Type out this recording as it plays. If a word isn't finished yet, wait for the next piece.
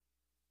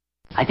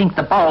I think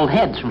the bald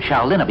heads from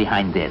Shaolin are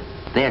behind this.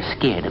 They're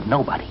scared of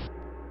nobody.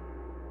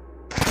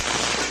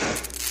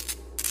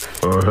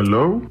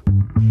 Hello?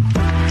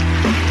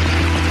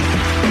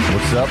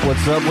 What's up?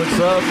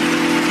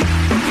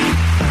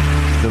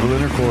 Civil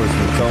Intercourse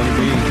with Tony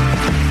B.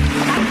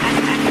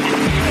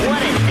 What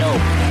a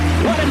dope.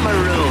 What a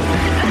maroon.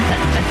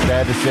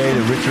 Sad to say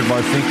that Richard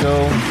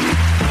Marcinko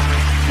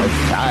has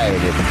died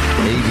at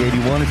age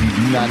 81. If you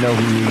do not know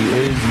who he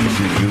is, you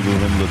should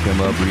Google him, look him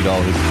up, read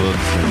all his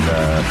books, and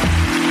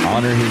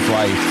honor his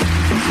life.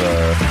 He's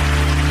a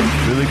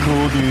really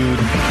cool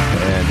dude,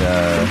 and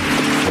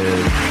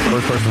the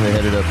first person that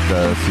headed up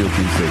SEAL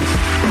Team 6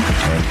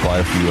 and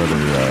quite a few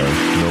other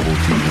noble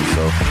achievements.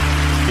 So,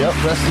 yep,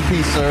 rest in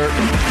peace, sir.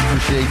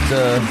 Appreciate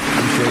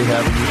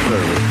having you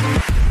service.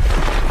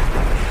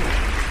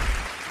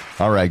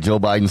 All right, Joe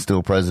Biden's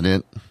still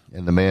president,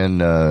 and the man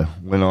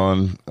went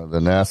on the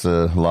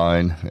NASA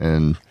line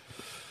and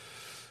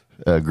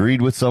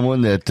agreed with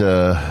someone that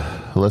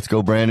Let's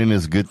Go Brandon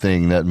is a good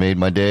thing. That made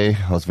my day.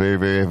 I was very,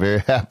 very, very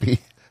happy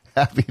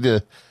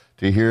to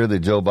hear that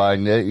Joe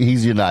Biden,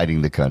 he's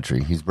uniting the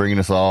country. He's bringing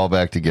us all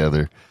back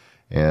together,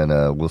 and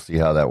we'll see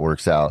how that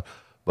works out.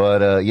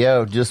 But,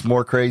 yeah, just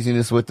more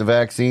craziness with the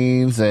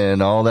vaccines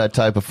and all that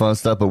type of fun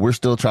stuff. But we're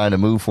still trying to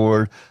move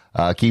forward,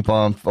 keep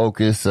on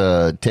focus,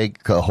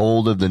 take a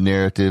hold of the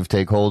narrative,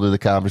 take hold of the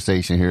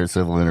conversation here at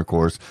Civil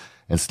Intercourse,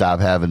 and stop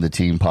having the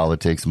team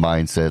politics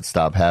mindset,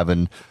 stop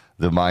having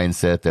the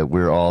mindset that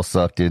we're all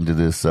sucked into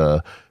this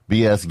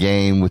BS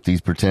game with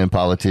these pretend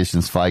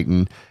politicians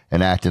fighting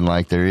and acting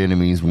like they're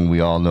enemies when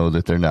we all know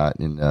that they're not.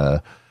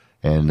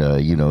 And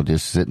you know,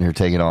 just sitting here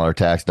taking all our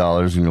tax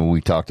dollars. You know, we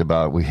talked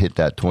about, we hit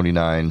that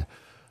 $29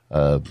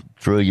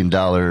 trillion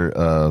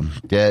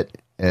debt,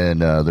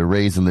 and they're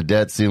raising the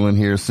debt ceiling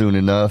here soon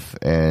enough.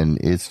 And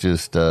it's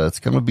just, it's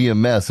going to be a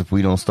mess if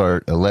we don't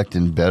start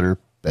electing better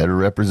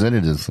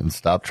representatives and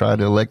stop trying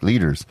to elect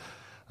leaders.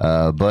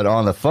 But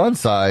on the fun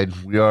side,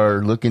 we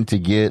are looking to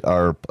get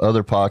our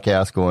other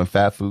podcast going,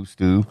 Fat Food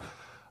Stew.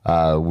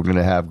 We're going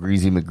to have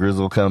Greasy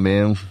McGrizzle come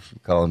in,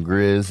 call him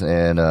Grizz,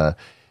 and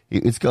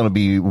it's going to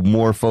be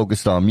more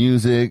focused on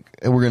music.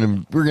 And we're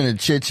going to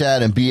chit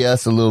chat and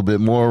BS a little bit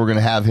more. We're going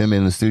to have him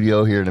in the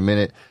studio here in a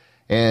minute.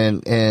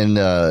 And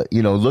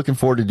you know, looking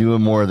forward to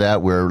doing more of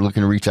that. We're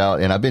looking to reach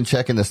out, and I've been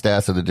checking the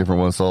stats of the different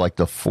ones. So like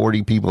the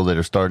 40 people that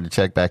are starting to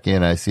check back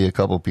in, I see a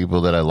couple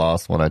people that I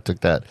lost when I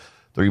took that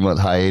 3-month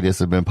hiatus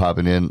have been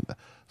popping in.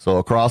 So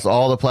across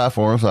all the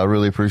platforms, I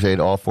really appreciate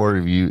all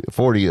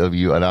 40 of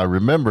you. And I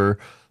remember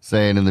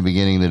saying in the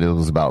beginning that it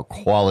was about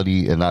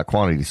quality and not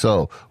quantity.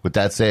 So with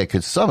that said,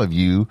 could some of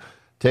you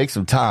take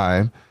some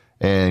time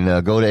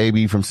and go to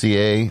AB from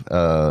CA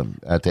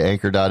at the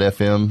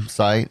anchor.fm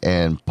site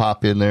and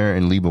pop in there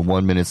and leave a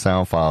 1-minute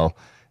sound file,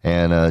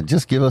 and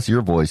just give us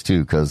your voice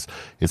too, because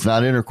it's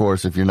not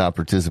intercourse if you're not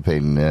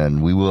participating.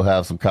 And we will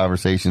have some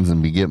conversations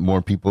and be getting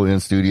more people in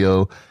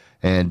studio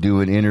and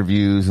doing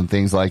interviews and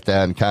things like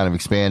that, and kind of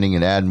expanding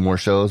and adding more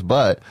shows.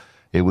 But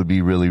it would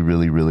be really,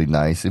 really, really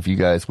nice if you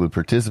guys would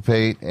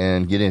participate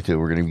and get into it.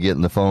 We're going to be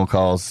getting the phone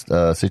calls,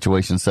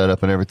 situation set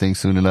up and everything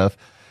soon enough.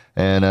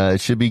 And it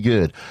should be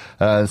good.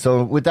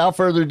 So without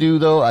further ado,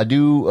 though,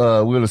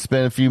 we're going to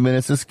spend a few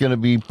minutes. This is going to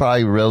be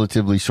probably a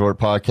relatively short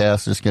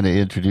podcast. Just going to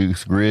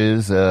introduce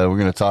Grizz. We're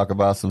going to talk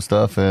about some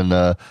stuff.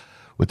 And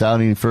without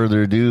any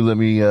further ado, let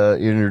me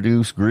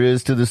introduce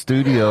Grizz to the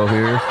studio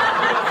here.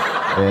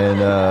 And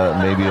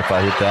maybe if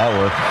I hit that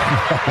one.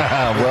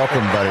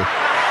 Welcome, buddy.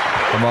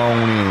 Come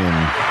on in.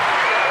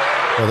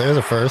 Well, there's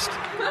a first.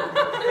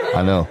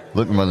 I know.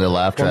 Look at the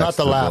laugh track. Well, not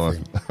the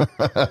laughing.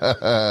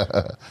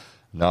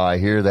 No, I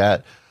hear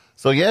that.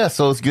 So, yeah,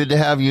 so it's good to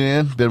have you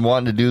in. Been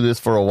wanting to do this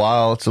for a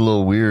while. It's a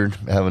little weird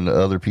having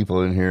other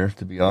people in here,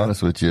 to be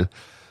honest with you.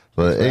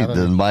 But, hey,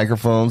 the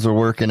microphones are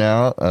working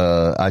out.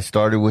 I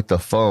started with the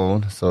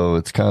phone, so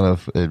it's kind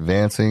of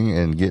advancing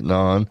and getting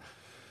on.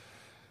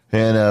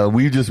 And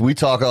we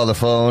talk on the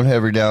phone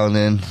every now and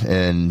then,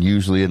 and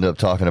usually end up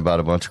talking about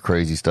a bunch of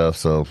crazy stuff.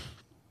 So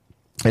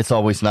it's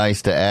always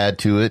nice to add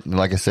to it. And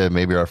like I said,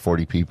 maybe our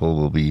 40 people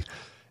will be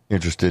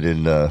interested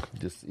in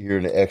just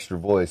hearing the extra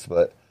voice.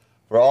 But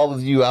for all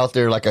of you out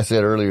there, like I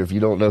said earlier, if you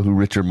don't know who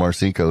Richard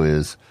Marcinko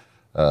is,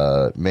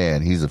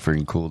 man, he's a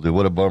freaking cool dude.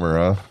 What a bummer,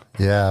 huh?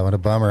 Yeah, what a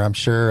bummer. I'm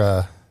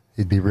sure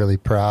he'd be really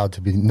proud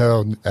to be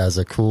known as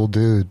a cool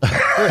dude.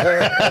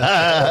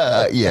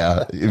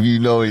 Yeah, if you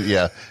know,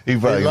 yeah, he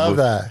probably love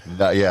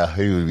that. Yeah,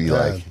 he would be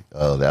like,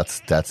 "Oh,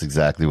 that's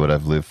exactly what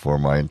I've lived for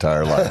my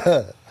entire life."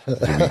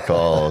 To be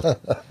called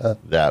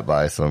that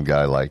by some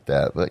guy like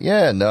that. But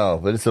yeah, no,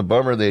 but it's a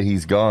bummer that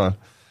he's gone.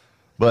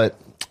 But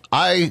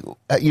one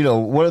of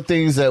the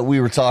things that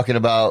we were talking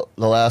about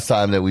the last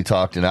time that we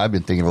talked, and I've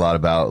been thinking a lot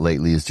about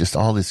lately, is just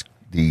all this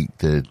the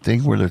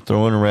thing where they're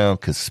throwing around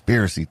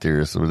conspiracy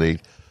theorists, where they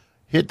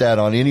hit that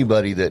on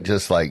anybody that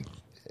just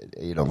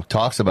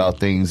talks about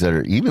things that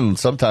are even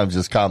sometimes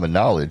just common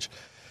knowledge.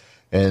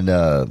 And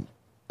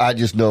I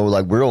just know,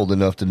 like, we're old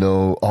enough to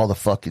know all the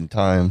fucking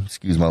time.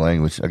 Excuse my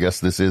language. I guess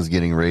this is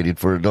getting rated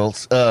for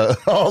adults.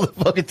 All the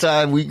fucking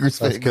time we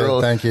spent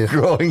Thank you.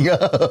 growing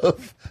up.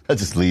 I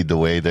just lead the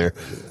way there.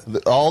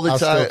 All the I'll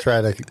time. still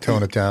try to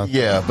tone it down.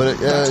 Yeah, but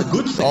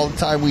all the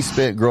time we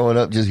spent growing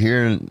up just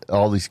hearing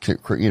all these,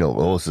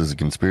 this is a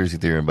conspiracy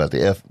theory about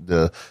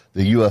the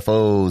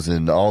UFOs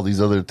and all these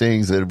other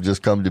things that have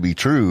just come to be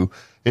true.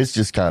 It's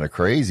just kind of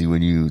crazy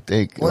when you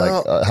think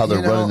how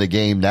they're running the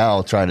game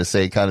now, trying to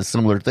say kind of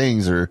similar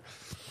things. Or,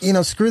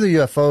 screw the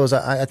UFOs.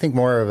 I think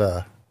more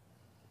of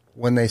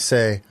when they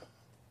say,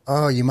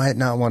 "Oh, you might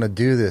not want to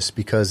do this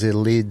because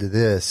it'll lead to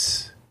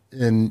this,"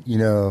 and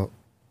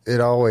it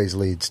always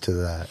leads to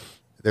that.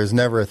 There's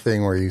never a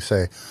thing where you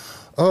say,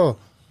 "Oh,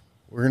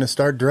 we're going to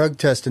start drug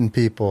testing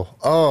people.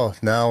 Oh,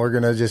 now we're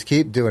going to just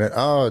keep doing it.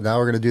 Oh, now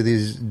we're going to do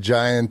these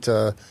giant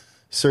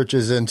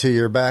searches into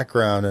your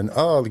background, and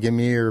give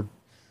me your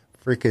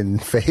freaking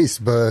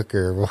Facebook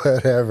or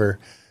whatever."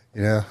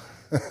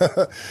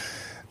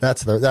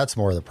 That's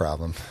more of the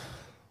problem.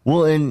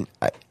 Well, and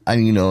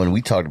and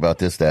we talked about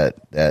this, that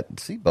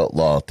seatbelt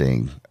law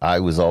thing.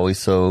 I was always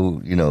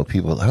so,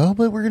 people,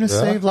 but we're going to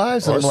save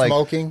lives. Or I'm like,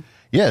 smoking.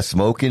 Yeah,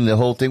 smoking, the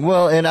whole thing.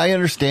 Well, and I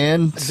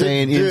understand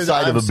saying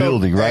inside of a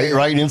building, right?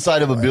 Right,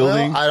 inside of a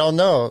building. Well, I don't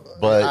know.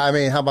 But I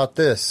mean, how about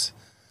this?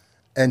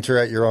 Enter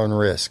at your own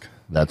risk.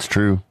 That's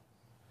true.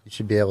 You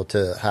should be able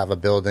to have a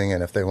building,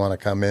 and if they want to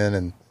come in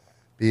and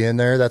be in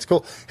there, that's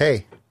cool.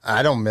 Hey,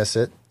 I don't miss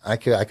it. I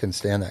couldn't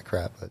stand that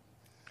crap, but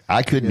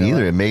I couldn't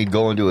either. It made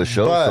going to a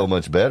show so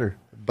much better.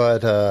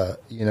 But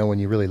when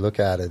you really look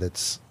at it,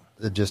 it's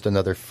just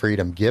another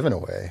freedom given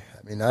away. I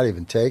mean, not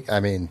even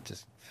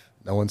just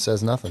no one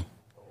says nothing.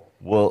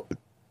 Well,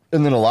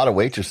 and then a lot of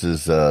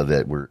waitresses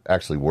that were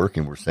actually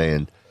working were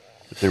saying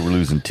that they were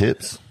losing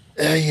tips.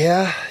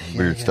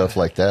 Weird stuff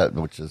like that,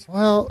 which is,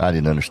 I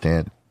didn't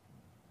understand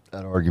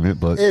that argument,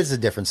 but it's a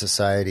different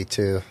society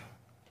too.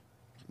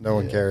 No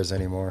one cares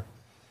anymore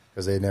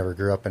because they never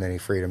grew up in any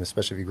freedom,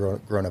 especially if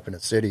you grown up in a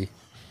city.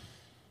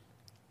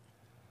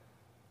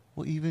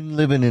 Well, even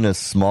living in a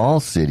small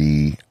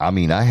city, I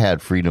mean, I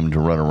had freedom to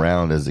run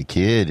around as a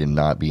kid and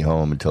not be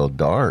home until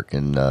dark.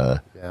 And, I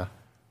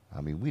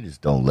mean, we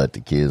just don't let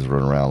the kids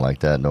run around like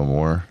that no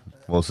more.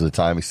 Most of the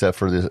time, except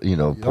for the,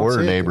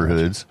 poorer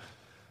neighborhoods,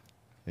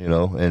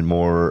 and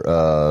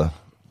more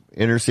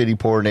inner city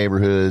poor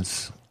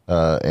neighborhoods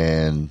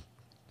and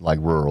like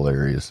rural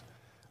areas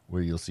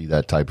where you'll see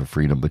that type of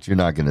freedom. But you're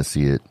not going to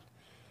see it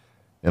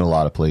in a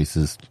lot of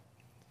places.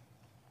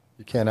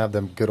 You can't have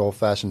them good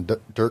old-fashioned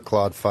dirt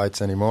clod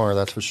fights anymore,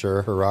 that's for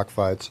sure, or rock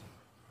fights.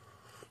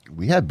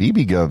 We had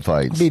BB gun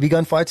fights. BB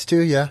gun fights,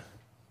 too, yeah.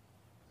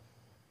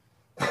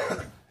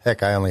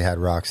 Heck, I only had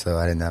rocks, though.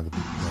 I didn't have a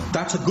BB gun.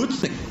 That's a good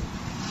thing.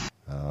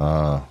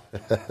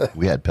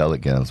 We had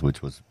pellet guns,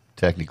 which was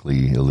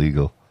technically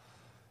illegal.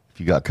 If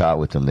you got caught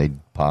with them, they'd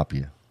pop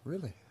you.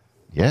 Really?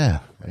 Yeah.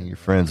 And your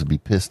friends would be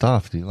pissed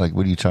off. Dude. Like,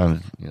 what are you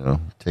trying to,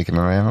 taking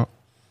her out?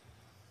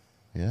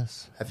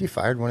 Yes. Have you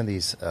fired one of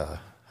these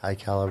high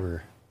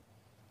caliber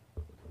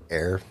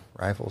air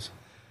rifles?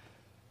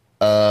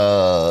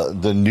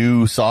 The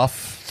new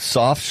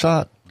soft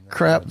shot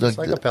crap. It's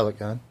like a pellet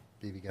gun,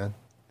 BB gun,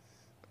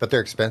 but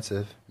they're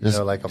expensive.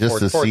 Like just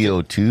the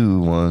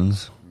CO2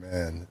 ones.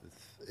 Man,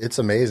 it's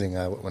amazing.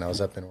 When I was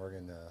up in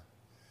Oregon,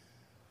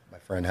 my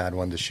friend had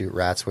one to shoot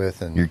rats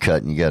with, and you're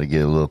cutting. You got to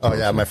get a little closer. Oh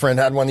yeah, my friend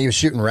had one he was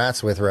shooting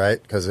rats with,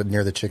 right? Because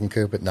near the chicken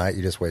coop at night,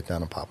 you just wait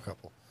down and pop a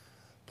couple.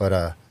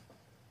 But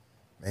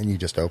man, you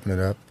just open it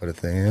up, put a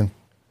thing in,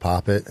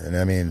 pop it, and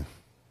I mean,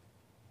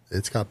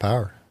 it's got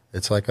power.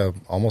 It's like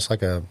almost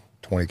like a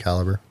 20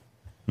 caliber.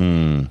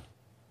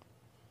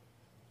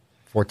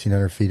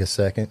 1,400 feet a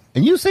second.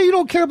 And you say you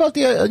don't care about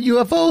the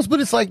UFOs, but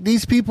it's like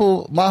these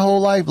people my whole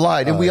life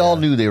lied, and we all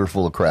knew they were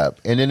full of crap.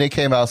 And then they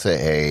came out and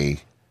said, hey,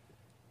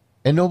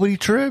 and nobody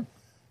tripped.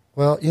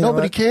 Well,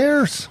 nobody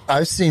cares.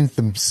 I've seen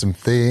some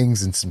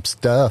things and some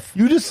stuff.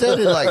 You just said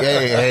it like,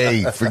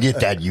 hey, forget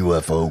that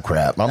UFO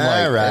crap. I'm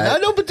like, all right. I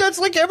know, but that's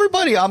like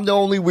everybody. I'm the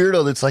only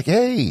weirdo that's like,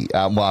 hey,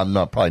 I'm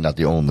probably not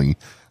the only.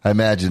 I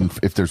imagine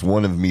if there's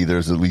one of me,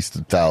 there's at least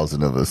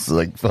 1,000 of us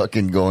like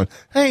fucking going,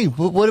 hey,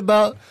 what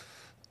about,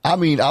 I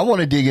mean, I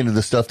want to dig into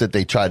the stuff that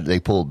they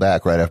pulled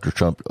back right after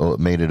Trump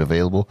made it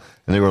available.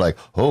 And they were like,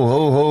 ho,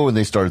 ho, ho. And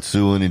they started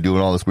suing and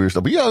doing all this weird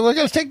stuff. But yeah, I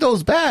got to take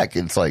those back.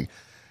 And it's like,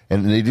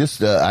 and they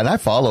just, and I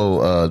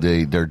follow,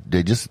 they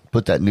just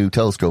put that new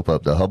telescope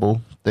up, the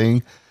Hubble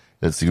thing.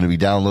 That's going to be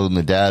downloading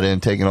the data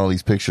and taking all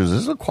these pictures.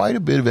 There's quite a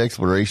bit of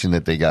exploration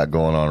that they got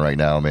going on right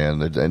now,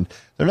 man. And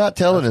they're not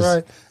telling us.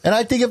 Right. And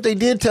I think if they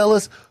did tell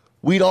us,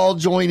 we'd all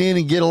join in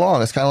and get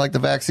along. It's kind of like the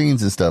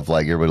vaccines and stuff.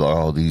 Like everybody,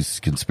 oh, these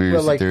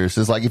conspiracy theorists.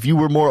 It's like if you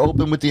were more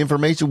open with the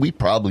information, we'd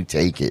probably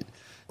take it.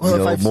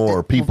 Well,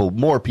 more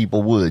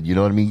people would. You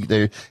know what I mean?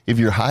 If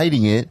you're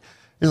hiding it,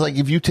 it's like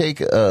if you take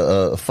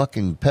a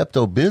fucking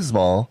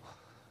Pepto-Bismol,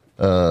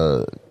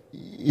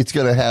 it's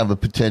going to have a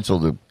potential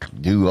to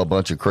do a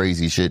bunch of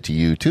crazy shit to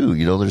you too.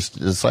 You know,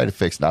 there's side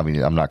effects. I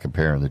mean, I'm not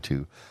comparing the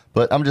two,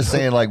 but I'm just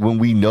saying, like, when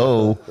we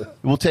know,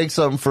 we'll take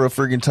something for a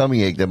friggin'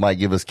 tummy ache that might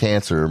give us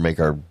cancer or make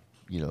our,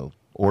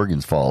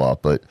 organs fall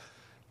off. But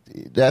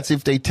that's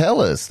if they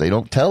tell us. They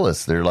don't tell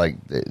us. They're like,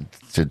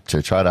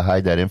 to try to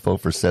hide that info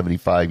for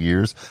 75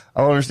 years.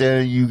 I don't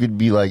understand. You could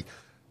be like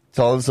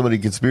telling somebody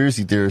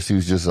conspiracy theorist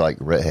who's just like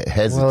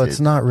hesitant. Well,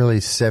 it's not really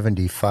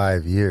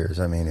 75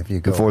 years. I mean, if you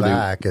go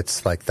back,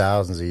 it's like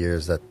thousands of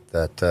years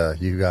that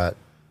you got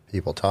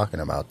people talking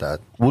about that.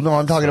 Well, no,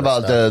 I'm talking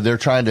about they're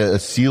trying to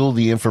seal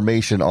the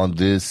information on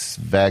this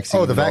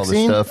vaccine the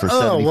vaccine? All this stuff for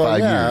 75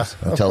 years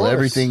until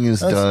everything is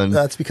done.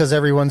 That's because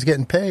everyone's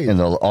getting paid. And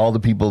all the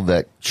people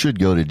that should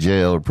go to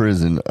jail or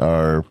prison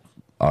are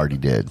already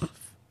dead.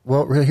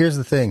 Well, here's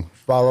the thing.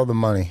 Follow the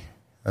money.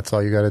 That's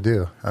all you got to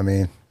do. I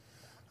mean,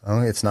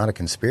 it's not a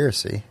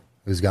conspiracy.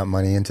 Who's got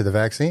money into the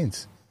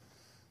vaccines?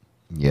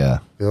 Yeah.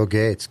 Bill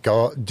Gates.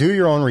 Go do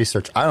your own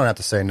research. I don't have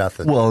to say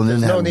nothing. Well,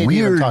 there's no need to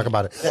even talk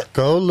about it.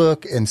 Go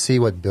look and see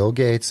what Bill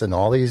Gates and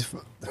all these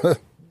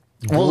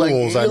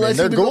ghouls,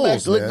 they're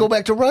ghouls. Go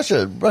back to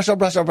Russia. Russia.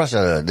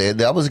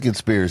 That was a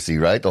conspiracy,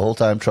 right? The whole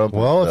time Trump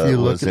if you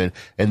look at,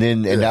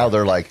 and now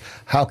they're like,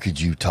 how could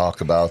you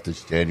talk about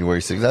this January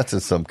 6th? That's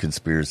just some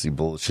conspiracy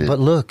bullshit. But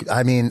look,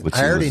 I mean,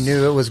 I already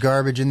knew it was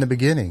garbage in the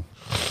beginning.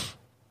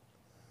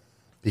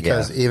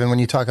 Because even when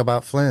you talk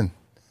about Flynn,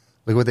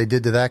 look what they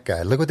did to that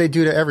guy. Look what they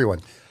do to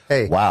everyone.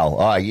 Hey. Wow.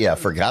 Oh, yeah. I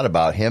forgot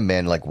about him,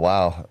 man. Like,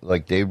 wow.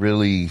 Like, they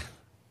really.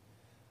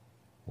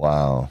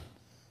 Wow.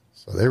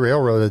 So they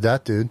railroaded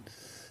that dude.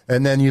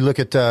 And then you look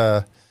at,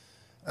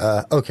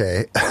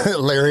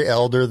 Larry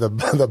Elder, the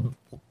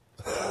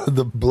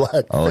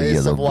black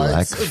face of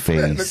white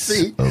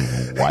supremacy.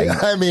 Of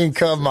white I mean,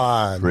 come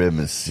on.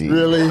 Supremacy.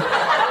 Really?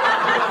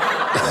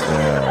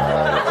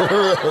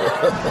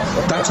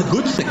 That's a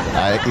good thing.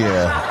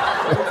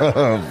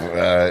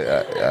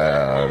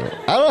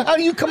 How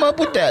do you come up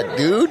with that,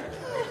 dude?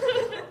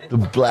 The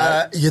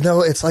black.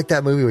 It's like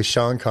that movie with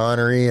Sean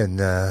Connery and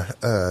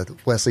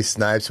Wesley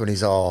Snipes when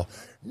he's all,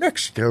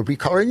 next they'll be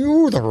calling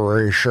you the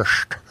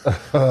racist.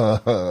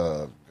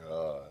 Oh,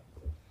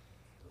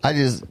 God.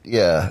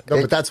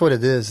 No, but that's what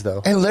it is,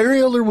 though. And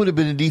Larry Elder would have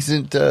been a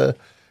decent guy.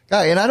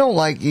 And I don't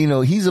like,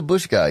 he's a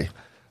Bush guy.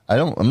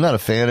 I'm not a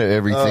fan of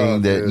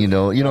everything you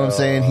know what I'm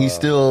saying? He's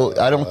still,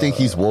 I don't think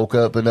he's woke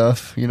up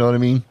enough. You know what I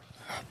mean?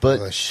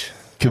 But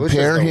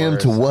compare him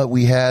to what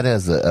we had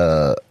as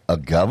a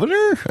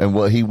governor and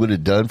what he would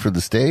have done for the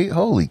state.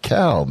 Holy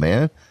cow,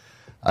 man.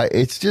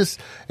 It's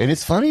just, and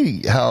it's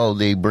funny how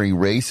they bring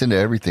race into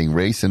everything.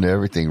 Well,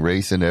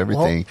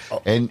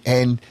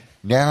 and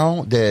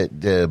now that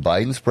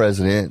Biden's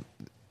president,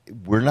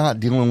 we're not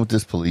dealing with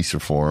this police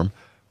reform.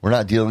 We're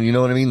not dealing, you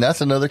know what I mean?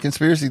 That's another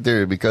conspiracy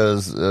theory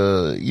because,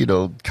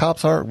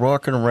 cops aren't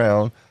walking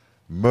around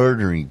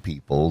murdering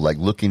people, like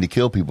looking to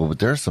kill people, but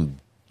there's some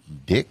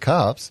dick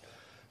cops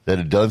that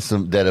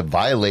have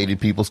violated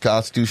people's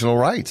constitutional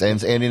rights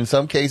and in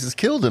some cases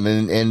killed them.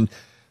 And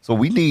so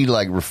we need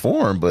like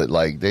reform, but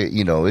like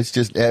it's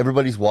just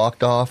everybody's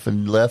walked off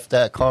and left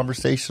that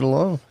conversation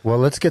alone. Well,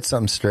 let's get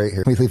something straight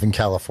here. We live in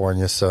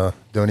California, so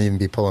don't even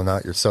be pulling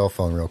out your cell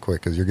phone real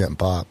quick because you're getting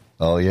popped.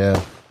 Oh, yeah.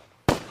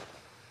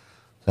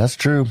 That's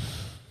true.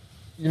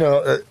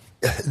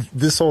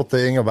 This whole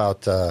thing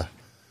about, I've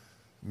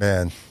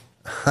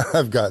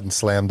gotten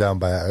slammed down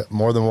by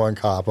more than one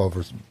cop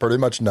over pretty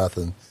much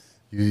nothing.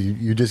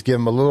 You just give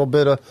them a little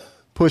bit of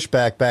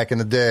pushback back in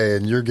the day,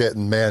 and you're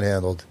getting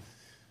manhandled.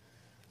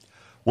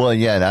 Well,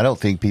 yeah, and I don't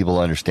think people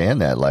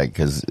understand that,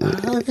 because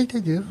I think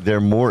they do.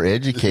 They're more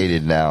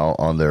educated now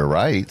on their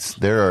rights.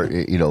 There are,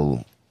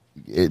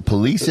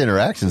 police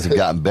interactions have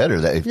gotten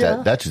better.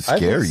 That should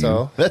scare you.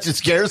 So. That should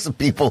scare some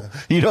people.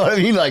 You know what I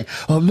mean? Like,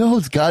 oh no,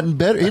 it's gotten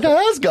better. It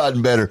has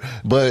gotten better,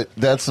 but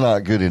that's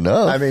not good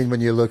enough. I mean,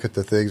 when you look at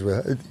the things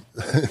with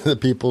the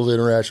people's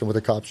interaction with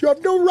the cops, you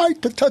have no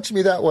right to touch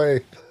me that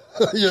way.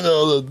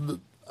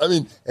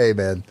 Hey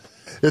man,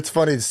 it's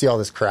funny to see all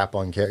this crap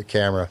on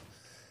camera,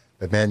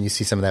 but man, you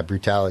see some of that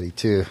brutality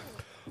too.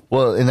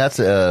 Well, and that's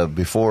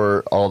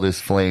before all this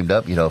flamed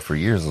up, for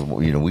years.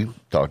 We've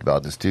talked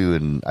about this too,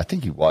 and I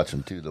think you watch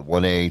them too, the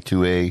 1A,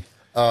 2A.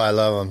 Oh, I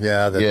love them.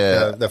 Yeah,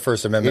 the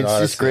First Amendment. It's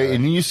just great.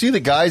 And you see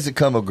the guys that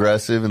come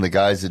aggressive and the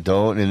guys that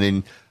don't, and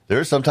then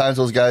there's sometimes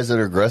those guys that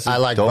are aggressive. I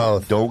like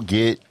both. Don't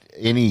get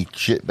any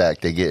shit back.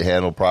 They get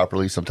handled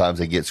properly. Sometimes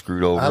they get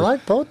screwed over. I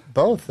like both.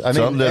 I mean,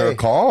 some that are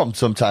calm,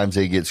 sometimes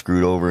they get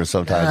screwed over, and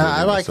sometimes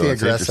I like the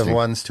aggressive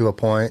ones to a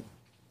point.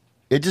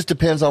 It just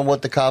depends on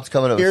what the cop's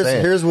coming up and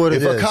saying. Here's what it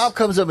is. If a cop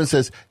comes up and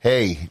says,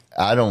 hey,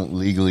 I don't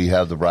legally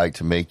have the right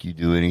to make you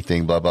do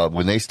anything, blah, blah.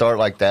 When they start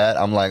like that,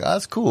 I'm like,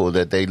 that's cool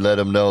that they let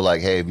them know,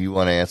 like, hey, if you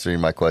want to answer any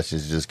of my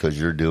questions just because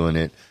you're doing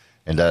it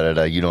and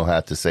da-da-da, you don't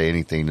have to say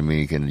anything to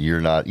me and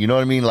you're not, you know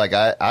what I mean? Like,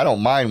 I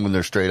don't mind when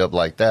they're straight up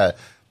like that,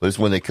 but it's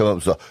when they come up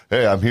and say,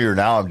 hey, I'm here,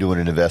 now I'm doing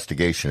an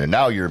investigation, and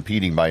now you're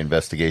impeding my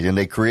investigation, and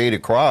they create a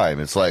crime.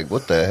 It's like,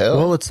 what the hell?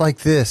 Well, it's like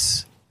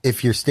this.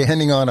 If you're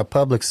standing on a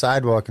public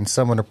sidewalk and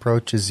someone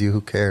approaches you,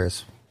 who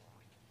cares?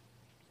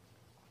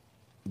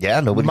 Yeah,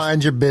 nobody.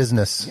 Mind your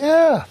business.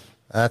 Yeah,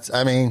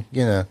 I mean,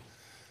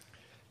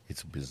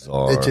 it's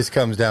bizarre. it just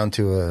comes down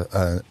to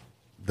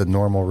the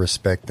normal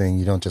respect thing.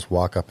 You don't just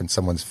walk up in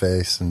someone's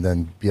face and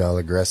then be all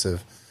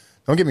aggressive.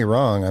 Don't get me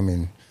wrong. I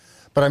mean,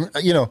 but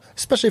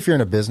especially if you're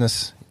in a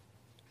business,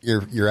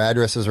 your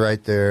address is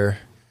right there.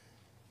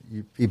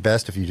 You'd be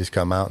best if you just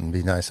come out and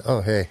be nice.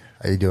 Oh, hey,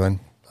 how you doing?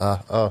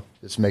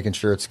 Just making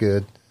sure it's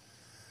good.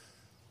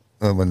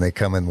 When they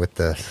come in with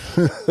the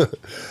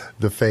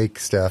the fake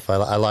stuff,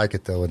 I like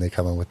it though when they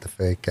come in with the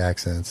fake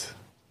accents.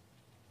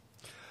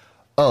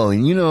 Oh,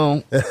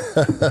 and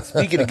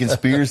speaking of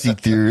conspiracy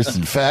theorists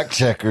and fact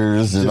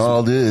checkers and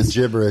all this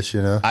gibberish,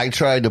 I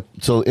tried to.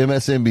 So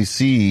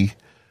MSNBC,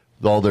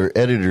 all their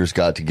editors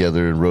got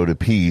together and wrote a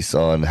piece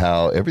on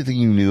how everything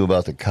you knew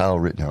about the Kyle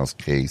Rittenhouse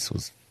case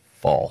was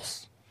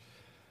false.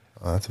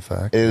 Oh, that's a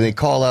fact. And they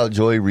call out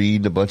Joy Reid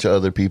and a bunch of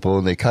other people,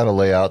 and they kind of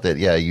lay out that,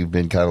 yeah, you've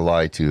been kind of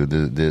lied to.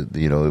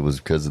 It was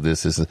because of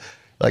this.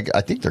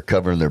 I think they're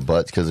covering their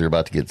butts because they're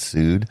about to get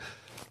sued.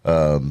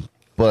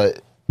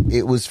 But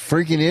it was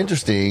freaking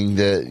interesting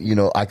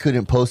that, I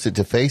couldn't post it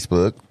to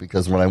Facebook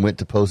because when I went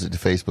to post it to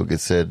Facebook, it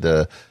said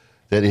that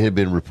it had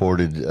been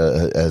reported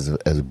as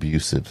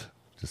abusive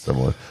to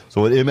someone.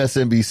 So an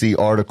MSNBC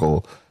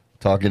article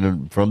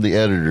talking from the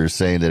editors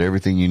saying that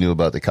everything you knew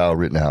about the Kyle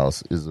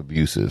Rittenhouse is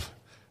abusive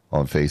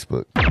on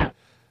Facebook.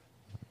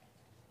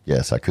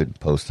 Yes, I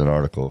couldn't post an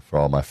article for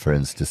all my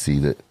friends to see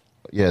that.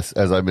 Yes,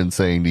 as I've been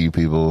saying to you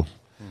people,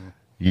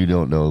 you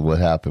don't know what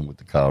happened with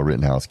the Kyle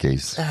Rittenhouse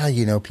case.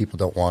 People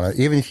don't want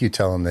to. Even if you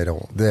tell them, they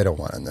don't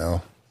want to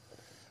know.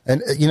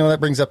 And that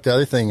brings up the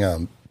other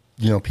thing.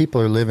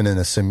 People are living in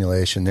a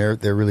simulation. They're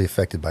really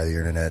affected by the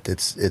internet.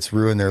 It's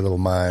ruined their little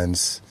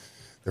minds.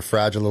 Their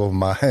fragile little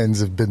minds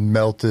have been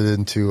melted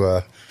into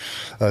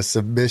a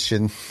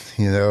submission.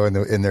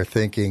 In their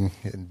thinking,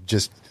 and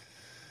just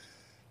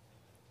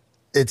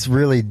it's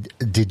really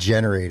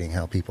degenerating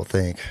how people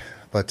think.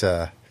 But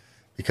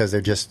because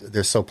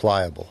they're so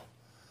pliable.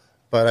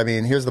 But, I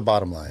mean, here's the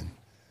bottom line.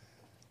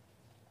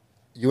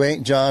 You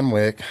ain't John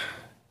Wick.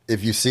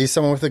 If you see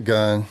someone with a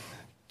gun,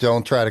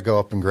 don't try to go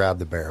up and grab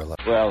the barrel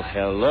Well,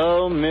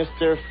 hello,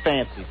 Mr.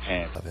 Fancy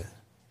Pants. of it,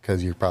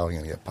 because you're probably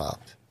going to get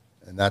popped.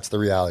 And that's the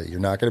reality. You're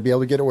not going to be able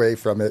to get away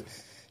from it.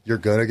 You're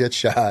going to get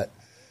shot.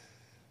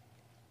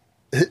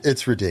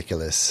 It's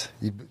ridiculous.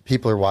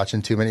 People are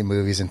watching too many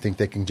movies and think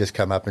they can just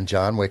come up and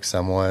John Wick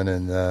someone,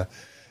 and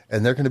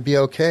they're going to be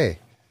okay.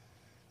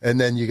 And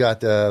then you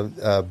got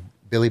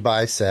Billy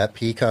Bicep.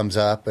 He comes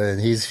up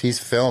and he's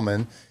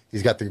filming.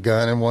 He's got the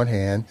gun in one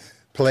hand,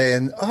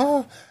 playing.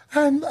 Oh,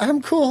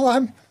 I'm cool.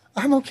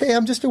 I'm okay.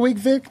 I'm just a weak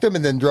victim,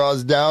 and then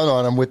draws down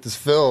on him with this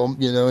film.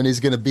 And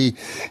he's going to be,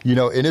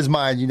 in his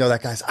mind,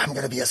 that guy's. I'm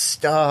going to be a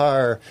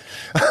star.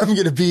 I'm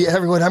going to be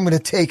everyone. I'm going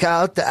to take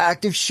out the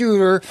active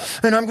shooter,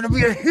 and I'm going to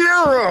be a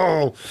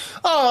hero.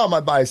 Oh,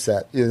 my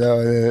bicep. And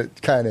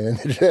it kind of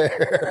ended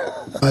there.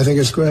 I think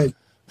it's great.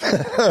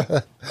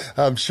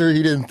 I'm sure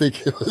he didn't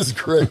think it was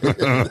great.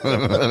 But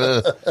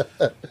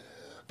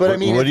I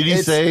mean, what did he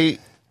say?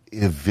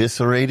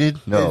 Eviscerated?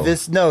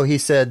 No. He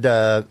said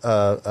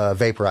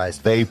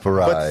vaporized.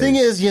 Vaporized. But the thing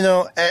is,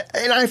 and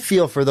I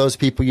feel for those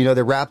people.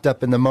 They're wrapped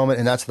up in the moment,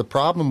 and that's the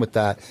problem with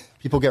that.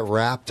 People get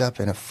wrapped up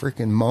in a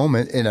freaking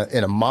moment in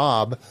a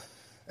mob,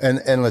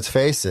 and let's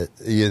face it,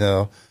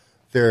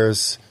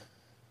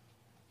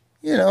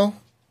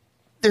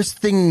 there's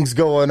things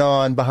going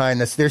on behind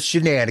this. There's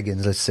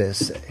shenanigans, let's say.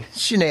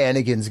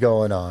 Shenanigans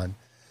going on.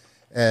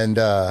 And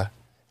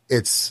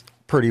it's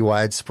pretty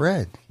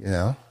widespread,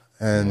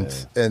 And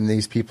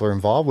these people are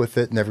involved with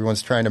it, and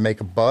everyone's trying to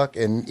make a buck.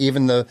 And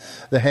even the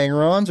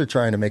hanger-ons are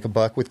trying to make a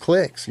buck with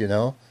clicks,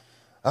 Oh,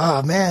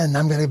 man,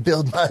 I'm going to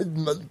build my...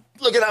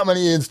 Look at how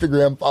many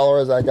Instagram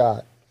followers I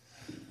got.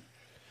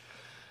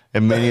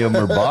 And many of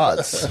them are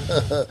bots.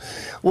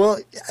 Well,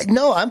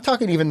 no, I'm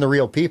talking even the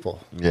real people.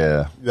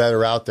 Yeah. That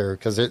are out there.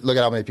 Because look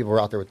at how many people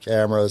are out there with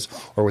cameras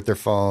or with their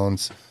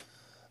phones.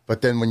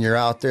 But then when you're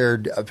out there,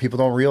 people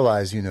don't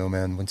realize,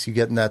 man, once you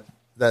get in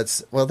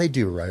they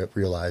do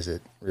realize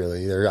it,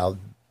 really. They're out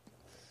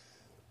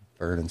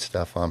burning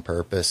stuff on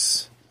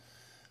purpose.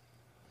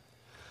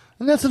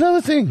 And that's another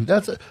thing.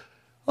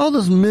 All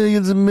those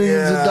millions and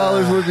millions of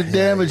dollars worth of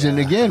damage. And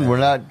again, we're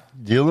not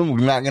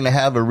going to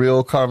have a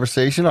real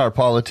conversation. Our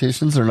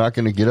politicians are not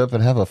going to get up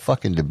and have a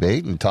fucking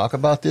debate and talk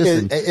about this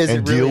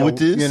and deal with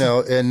this.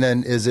 And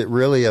then is it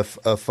really a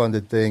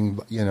funded thing,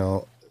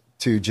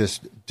 to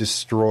just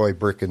destroy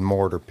brick and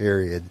mortar,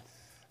 period,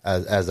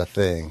 as a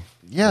thing?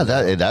 Yeah,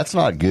 that's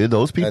not good.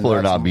 Those people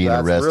are not being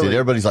arrested.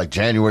 Everybody's like,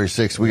 January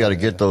 6th, we got to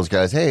get those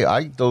guys. Hey,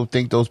 I don't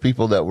think those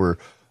people that were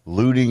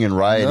looting and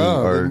rioting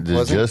are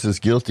just as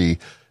guilty.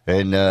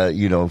 And,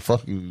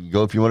 fucking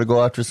go if you want to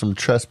go after some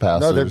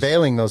trespassers. No, they're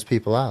bailing those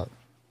people out.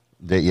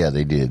 They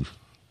did.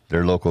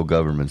 Their local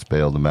governments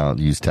bailed them out and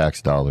used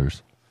tax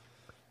dollars.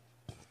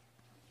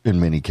 In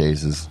many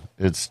cases.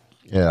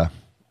 I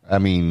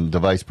mean, the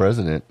vice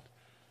president.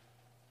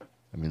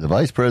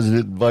 Vice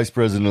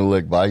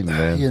President-elect Biden,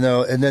 man.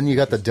 And then you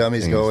got the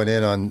dummies going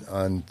in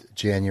on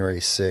January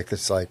 6th.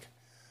 It's like,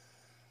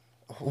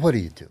 what do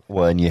you do?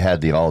 Well, and you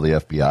had all the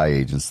FBI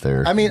agents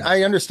there. I mean,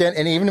 I understand.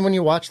 And even when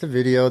you watch the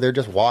video, they're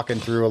just walking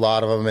through a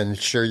lot of them. And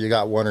sure, you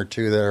got one or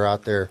two that are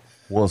out there.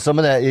 Well, some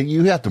of that,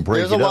 you have to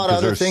break There's it a up lot of because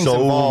other there's things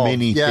so involved.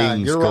 many Yeah,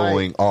 things you're right.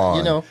 going on.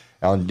 You know.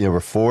 There were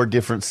 4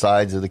 different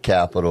sides of the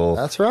Capitol.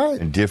 That's right.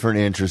 And different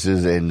interests,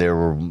 and there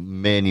were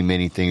many,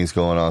 many things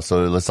going on.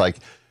 So it's like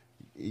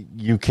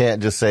you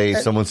can't just say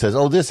someone says,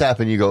 "Oh, this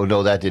happened." You go,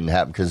 "No, that didn't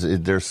happen," because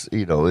there's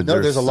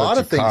There's a lot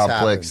of things complex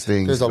happened.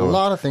 things. There's a going.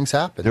 lot of things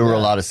happened. There were a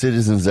lot of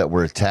citizens that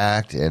were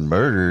attacked and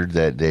murdered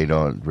that they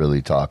don't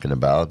really talking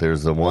about.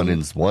 There's the one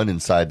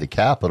inside the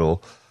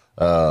Capitol.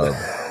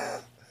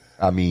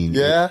 I mean,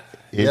 that's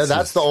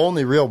just, the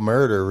only real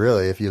murder,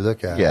 really, if you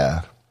look at it.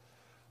 Yeah.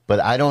 But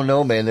I don't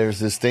know, man. There's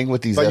this thing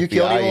with these But FBI you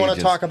don't even want to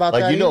agents. talk about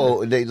that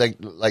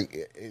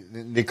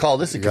They call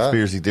this a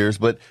conspiracy theorist,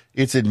 but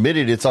it's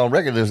admitted, it's on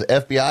record. There's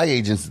FBI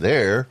agents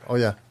there. Oh,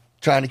 yeah.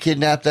 Trying to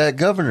kidnap that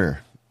governor.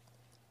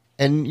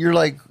 And you're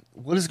like,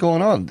 what is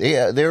going on?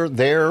 They're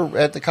there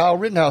at the Kyle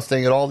Rittenhouse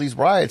thing at all these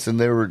riots, and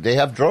they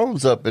have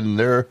drones up, and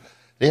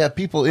they have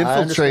people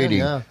infiltrating.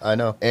 Yeah, I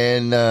know.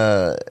 And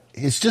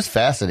it's just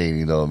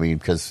fascinating, though. I mean,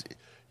 because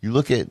you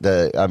look at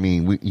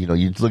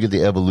you look at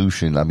the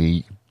evolution. I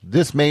mean,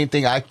 this main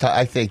thing, I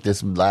think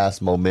this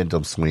last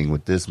momentum swing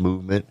with this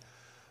movement,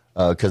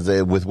 because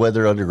with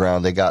Weather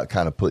Underground, they got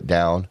kind of put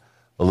down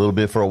a little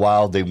bit for a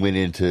while. They went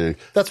into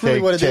that's really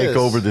what it take is.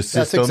 over the system.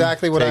 That's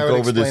exactly what I would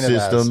over the explain it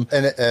as. system,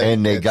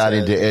 And they got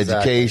into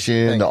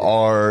education, Thank the you.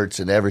 arts,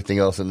 and everything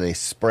else, and they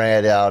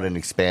spread out and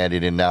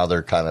expanded, and now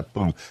they're kind of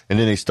boom. And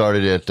then they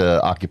started at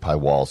Occupy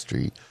Wall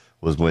Street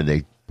was when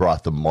they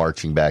brought them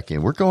marching back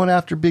in. We're going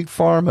after big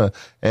pharma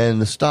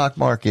and the stock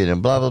market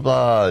and blah blah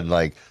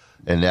blah,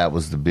 and that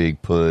was the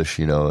big push,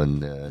 And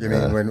You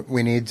mean when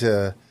we need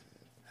to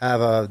have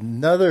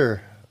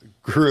another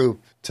group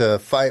to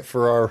fight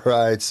for our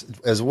rights,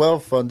 as well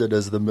funded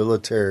as the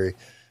military,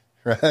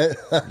 right?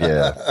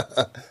 Yeah.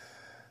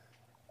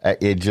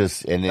 It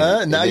just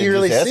now you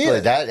really see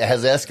it. That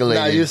has escalated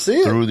Now you see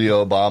it. through the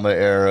Obama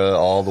era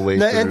all the way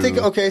through. And think,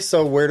 okay,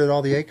 so where did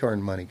all the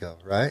Acorn money go,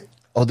 right?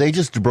 Oh, they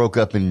just broke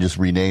up and just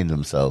renamed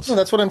themselves. No,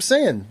 that's what I'm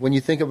saying. When you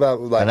think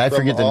about, like, And I from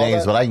forget the all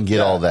names, but I can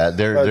get all that.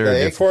 They're the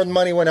different. Acorn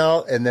money went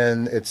out, and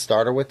then it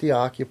started with the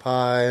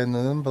Occupy, and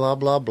then blah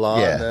blah blah.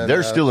 Yeah, and then,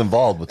 they're still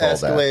involved with all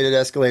that.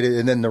 Escalated,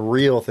 and then the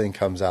real thing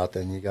comes out.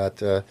 Then you got,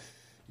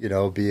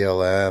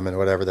 BLM and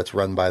whatever that's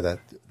run by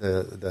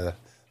the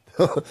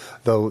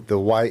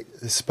white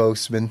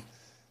spokesman.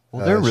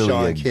 Well, they're really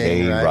Sean a King,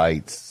 gay right?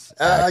 rights.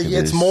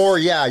 It's activist. more.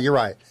 Yeah, you're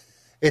right.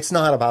 It's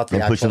not about the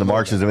and pushing the actual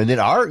Marxism, and then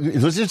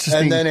what's interesting,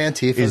 and then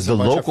Antifa is the a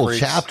bunch of local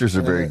freaks. chapters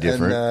are very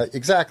different.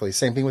 Exactly,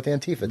 same thing with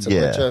Antifa. It's a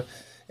Yeah. bunch of,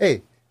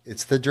 hey,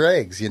 it's the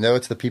dregs,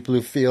 It's the people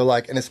who feel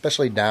like, and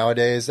especially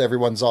nowadays,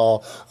 everyone's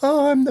all,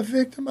 oh, I'm the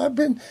victim. I've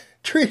been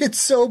treated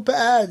so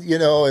bad,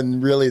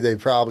 and really,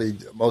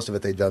 most of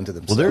it they've done to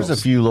themselves. Well, there's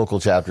a few local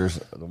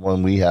chapters. The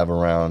one we have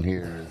around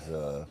here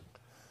is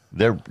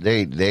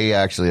they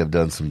actually have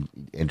done some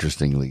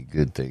interestingly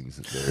good things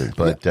there,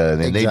 but and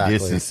they exactly.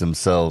 distance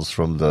themselves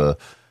from the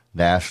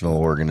national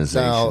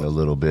organization a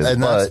little bit,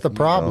 and that's but, the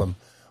problem.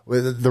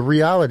 The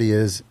reality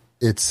is,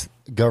 it's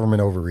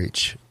government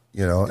overreach,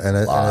 and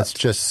it's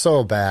just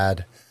so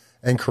bad,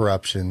 and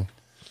corruption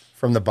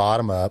from the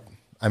bottom up.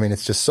 I mean,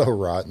 it's just so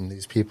rotten.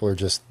 These people are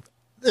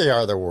they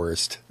are the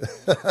worst.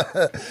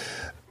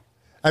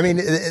 I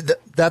mean,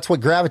 that's what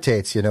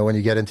gravitates, when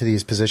you get into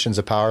these positions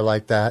of power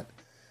like that.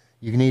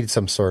 You need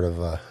some sort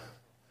of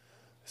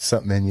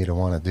something in you to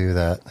want to do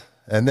that.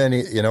 And then,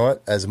 you know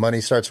what? As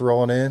money starts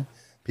rolling in,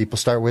 people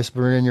start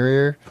whispering in your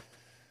ear.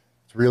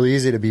 It's real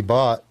easy to be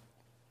bought,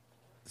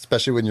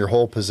 especially when your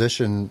whole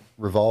position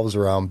revolves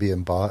around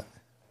being bought.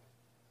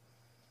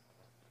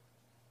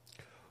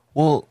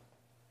 Well,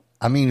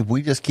 I mean, if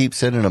we just keep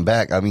sending them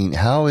back, I mean,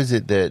 how is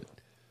it that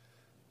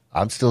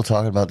I'm still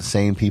talking about the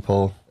same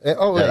people now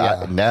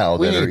that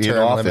we are need in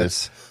term office?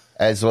 limits.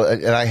 As well,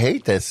 and I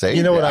hate that saying.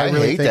 You know what I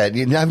really hate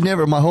think? that. I've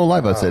never, my whole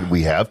life, I said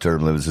we have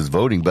term limits as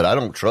voting, but I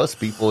don't trust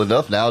people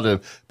enough now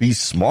to be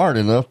smart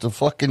enough to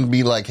fucking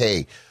be like,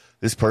 hey,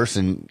 this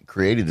person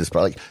created this.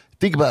 Like,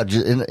 think about,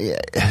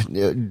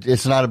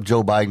 it's not a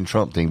Joe Biden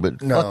Trump thing,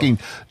 but fucking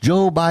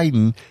Joe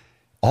Biden.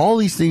 All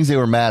these things they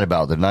were mad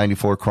about, the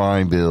 94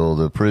 crime bill,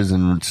 the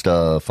prison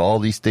stuff, all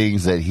these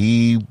things that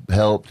he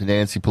helped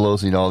Nancy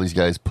Pelosi and all these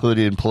guys put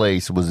in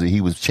place, was that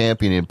he was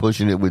championing,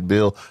 pushing it with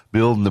Bill,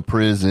 building the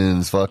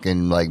prisons,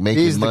 fucking like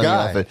making money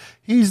off it.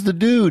 He's the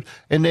dude.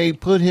 And they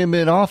put him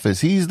in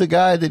office. He's the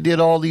guy that did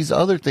all these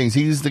other things.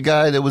 He's the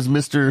guy that was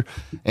Mr.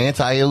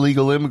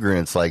 Anti-illegal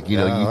immigrants. Like, you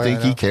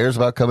think he cares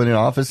about coming in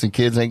office and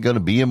kids ain't going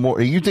to be in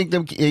more, you think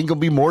them ain't going to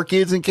be more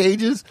kids in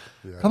cages?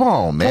 Yeah. Come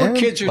on, man. Poor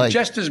kids are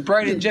just as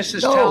bright and just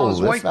as talented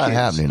as white kids. That's not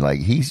happening. Like,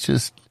 he's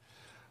just,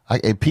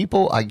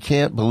 people, I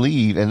can't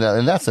believe, and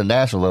that's a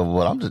national level,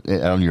 but I'm just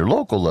on your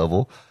local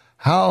level.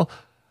 How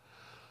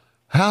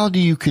do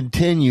you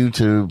continue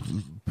to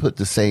put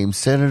the same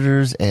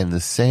senators and the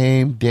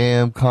same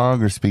damn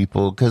Congress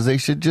people? Because they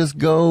should just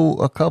go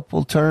a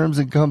couple terms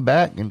and come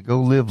back and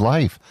go live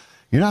life.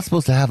 You're not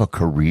supposed to have a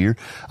career.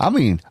 I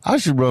mean, I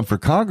should run for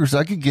Congress.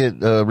 I could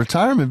get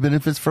retirement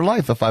benefits for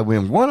life if I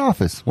win one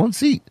office, one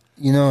seat.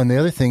 You know, and the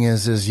other thing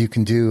is you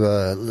can do,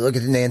 look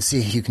at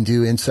Nancy, you can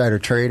do insider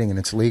trading and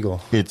it's legal.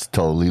 It's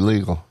totally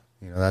legal.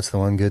 You know, that's the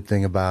one good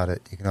thing about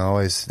it. You can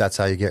always, that's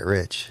how you get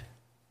rich.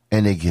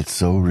 And they get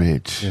so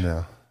rich. You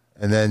know,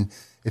 and then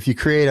if you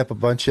create up a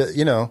bunch of,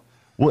 you know.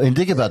 Well, and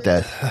think about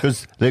that,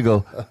 because they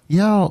go,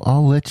 yeah,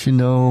 I'll let you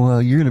know,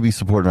 you're going to be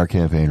supporting our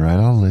campaign, right?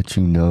 I'll let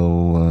you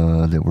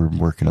know that we're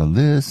working on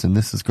this and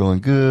this is going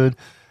good.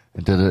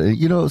 And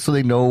you know, so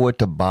they know what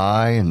to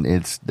buy, and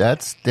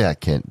that's.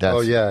 Oh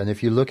yeah, and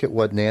if you look at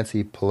what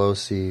Nancy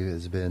Pelosi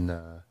has been,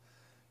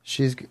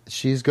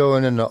 she's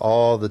going into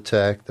all the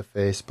tech, the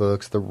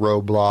Facebooks, the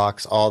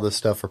Roblox, all the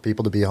stuff for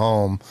people to be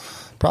home,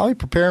 probably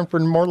preparing for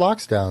more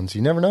lockdowns.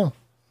 You never know.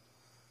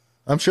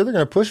 I'm sure they're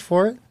going to push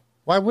for it.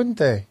 Why wouldn't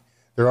they?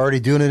 They're already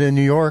doing it in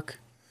New York,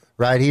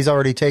 right? He's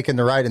already taken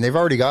the right, and they've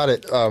already got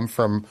it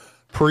from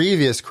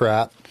previous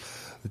crap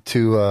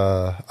to,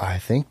 I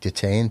think,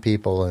 detain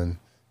people and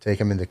take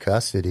them into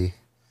custody.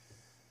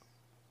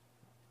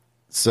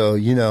 So,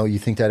 you know, you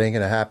think that ain't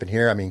going to happen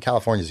here? I mean,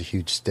 California's a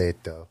huge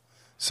state, though,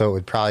 so it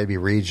would probably be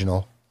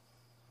regional.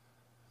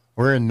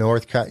 We're in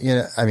North Cal. You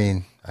know, I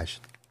mean, I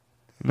should.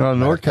 No,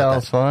 North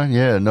Cal's fine.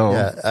 Yeah, no.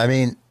 Yeah, I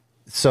mean,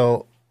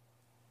 so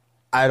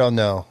I don't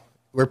know.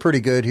 We're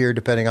pretty good here,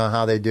 depending on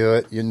how they do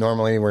it.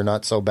 Normally, we're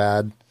not so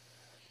bad.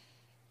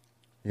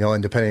 You know,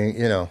 and depending,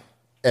 you know,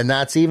 and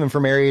that's even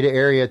from area to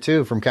area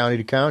too, from county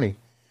to county.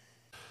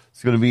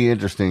 It's going to be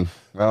interesting.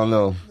 I don't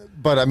know.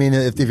 But I mean,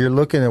 if you're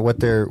looking at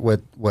what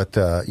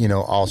you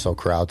know, also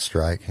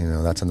CrowdStrike, you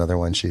know, that's another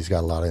one she's got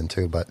a lot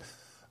into. But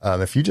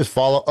if you just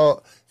follow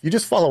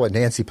what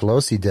Nancy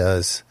Pelosi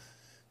does,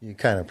 you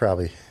kind of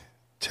probably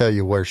tell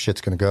you where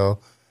shit's going to go,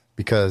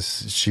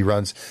 because she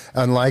runs.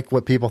 Unlike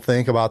what people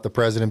think about the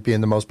president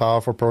being the most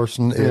powerful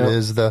person, it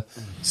is the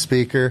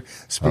speaker.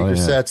 Speaker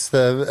sets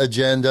the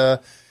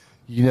agenda.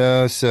 You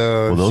know,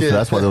 so well,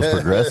 that's why those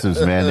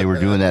progressives, man, they were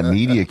doing that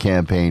media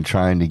campaign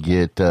trying to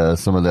get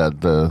some of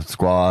the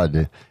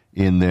squad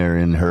in there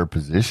in her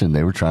position.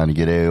 They were trying to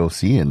get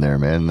AOC in there,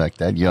 man. Like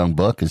that young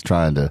buck is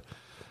trying to.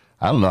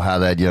 I don't know how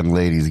that young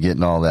lady's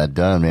getting all that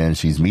done, man.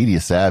 She's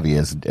media savvy,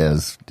 as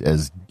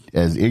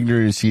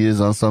ignorant as she is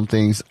on some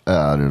things.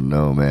 I don't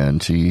know, man.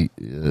 She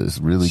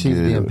is really good. She's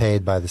being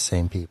paid by the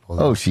same people.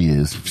 Oh, she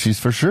is. She's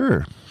for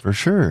sure,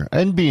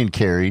 and being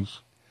carried.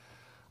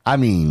 I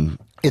mean.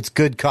 It's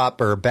good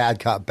cop or bad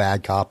cop.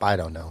 I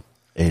don't know.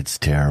 It's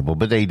terrible,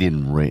 but they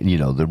didn't. You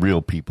know, the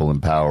real people in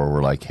power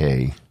were like,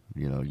 "Hey,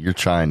 you know, you're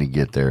trying to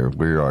get there.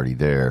 We're already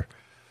there.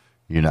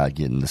 You're not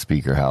getting the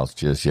speaker house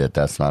just yet.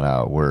 That's not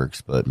how it works."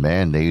 But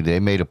man,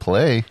 they made a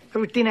play.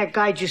 Everything that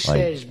guy just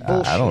says,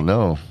 bullshit. I don't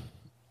know.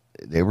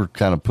 They were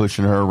kind of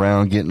pushing her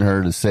around, getting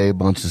her to say a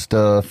bunch of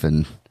stuff,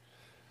 and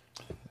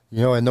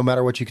you know, and no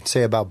matter what you can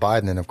say about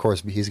Biden, and of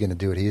course he's going to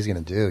do what he's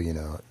going to do. You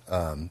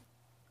know,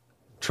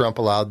 Trump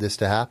allowed this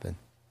to happen.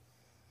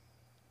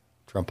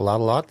 Trump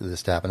allowed a lot of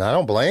this to happen. I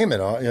don't blame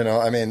it. You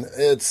know, I mean,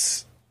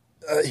 it's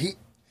he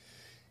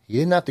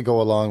didn't have to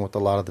go along with a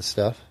lot of the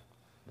stuff,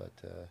 but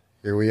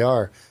here we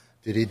are.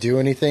 Did he do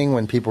anything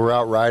when people were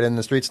out riding in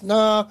the streets?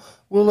 No,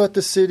 we'll let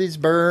the cities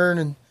burn,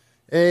 and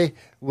hey,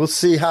 we'll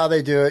see how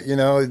they do it. You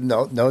know,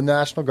 no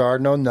National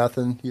Guard, no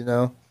nothing. You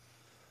know,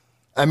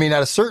 I mean,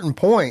 at a certain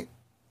point,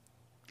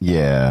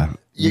 yeah,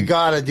 you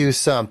got to do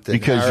something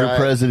because you're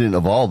president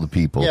of all the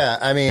people. Yeah,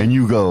 I mean, and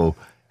you go.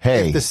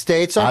 Hey, if the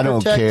states are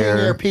protecting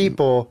their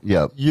people,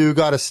 you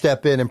got to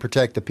step in and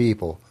protect the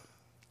people.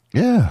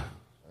 Yeah.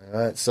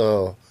 All right.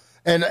 So,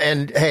 and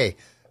hey,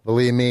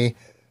 believe me,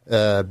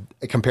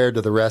 compared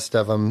to the rest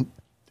of them,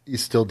 you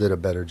still did a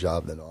better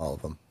job than all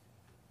of them,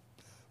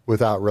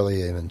 without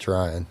really even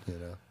trying. You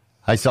know.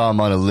 I saw him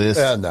on a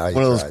list, one of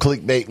those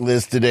clickbait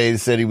lists today that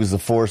said he was the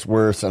fourth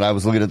worst, and I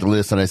was looking at the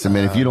list and I said,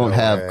 man, if you don't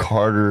have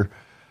Carter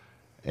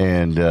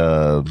and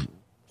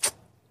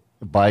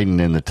Biden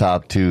in the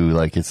top two,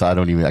 like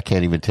I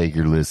can't even take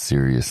your list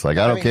serious. Like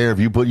I don't care if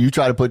you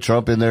try to put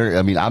Trump in there.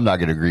 I mean, I'm not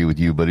going to agree with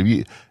you, but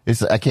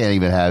I can't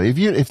even have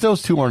if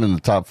those two aren't in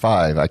the top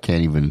five, I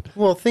can't even.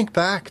 Well, think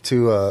back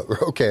to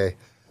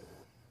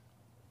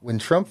when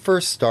Trump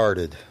first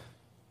started,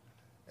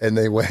 and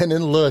they went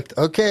and looked.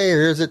 Okay,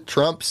 here's it,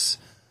 Trump's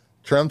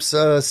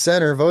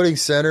center, voting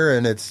center,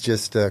 and it's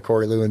just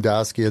Corey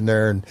Lewandowski in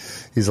there, and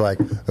he's like,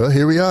 "Oh,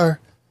 here we are.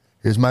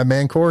 Here's my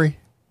man Corey."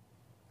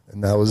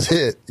 And that was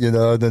it, you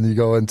know. Then you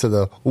go into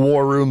the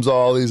war rooms,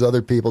 all these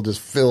other people just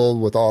filled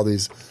with all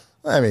these.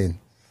 I mean,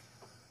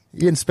 he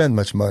didn't spend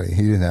much money.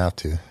 He didn't have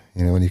to.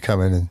 You know, when you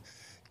come in and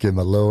give him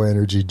a low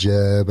energy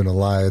Jeb and a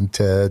Lion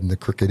Ted and the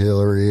crooked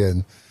Hillary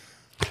and.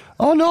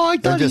 Oh no, I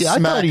thought he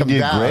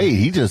did great.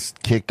 He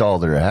just kicked all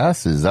their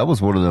asses. That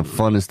was one of the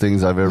funnest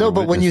things I've ever. No,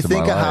 but when you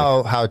think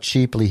of how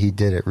cheaply he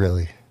did it,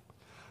 really.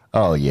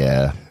 Oh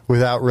yeah,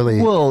 without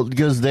really. Well,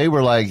 because they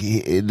were like,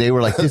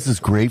 this is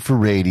great for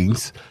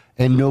ratings.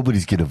 And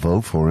nobody's going to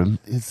vote for him.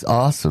 It's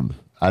awesome.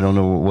 I don't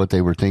know what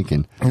they were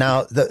thinking.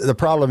 Now, the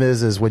problem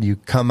is when you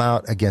come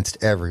out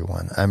against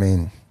everyone. I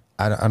mean,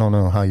 I don't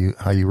know how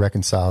you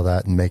reconcile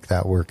that and make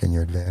that work in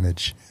your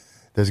advantage.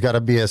 There's got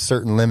to be a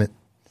certain limit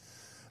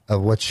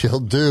of what she'll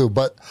do.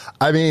 But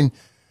I mean,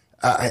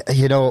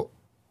 you know,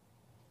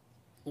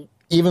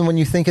 even when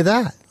you think of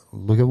that,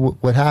 look at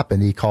what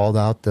happened. He called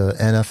out the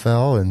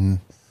NFL and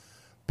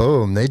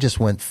boom, they just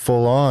went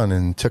full on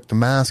and took the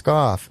mask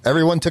off.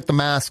 Everyone took the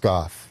mask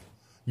off.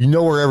 You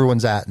know where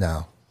everyone's at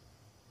now.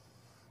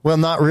 Well,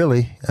 not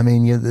really. I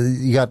mean,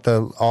 you got a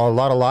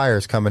lot of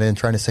liars coming in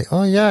trying to say,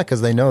 "Oh yeah,"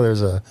 because they know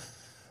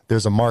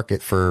there's a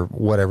market for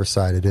whatever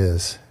side it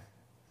is.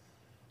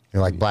 You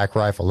know, like Black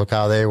Rifle. Look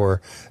how they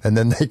were, and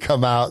then they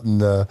come out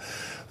and,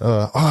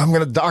 I'm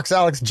going to dox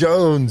Alex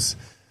Jones.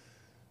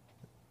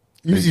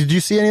 Did you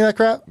see any of that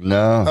crap?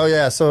 No. Oh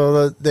yeah.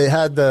 So they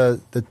had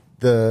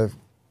the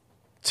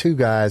two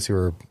guys who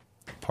were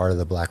part of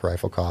the Black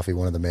Rifle Coffee.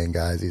 One of the main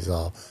guys. He's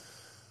all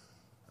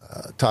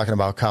talking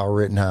about Kyle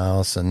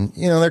Rittenhouse, and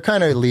you know they're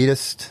kind of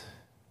elitist.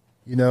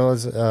 You know,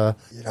 as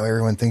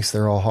everyone thinks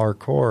they're all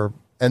hardcore,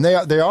 and they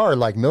are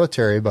like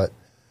military. But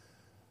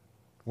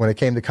when it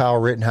came to Kyle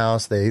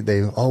Rittenhouse, they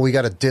we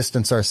got to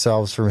distance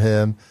ourselves from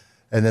him,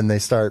 and then they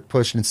start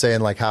pushing and saying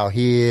like how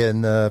he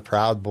and the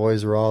Proud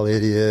Boys are all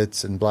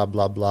idiots and blah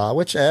blah blah.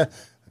 Which I'm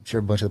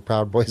sure a bunch of the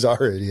Proud Boys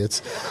are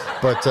idiots,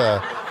 but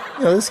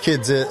this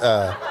kid's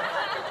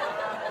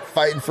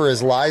fighting for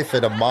his life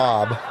in a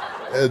mob.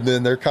 And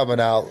then they're coming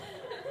out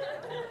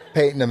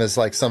painting him as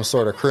like some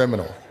sort of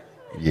criminal.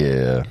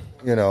 Yeah.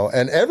 You know,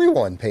 and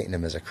everyone painting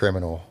him as a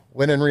criminal.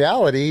 When in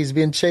reality, he's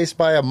being chased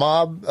by a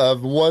mob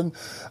of one.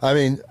 I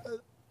mean,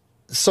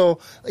 so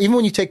even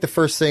when you take the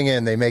first thing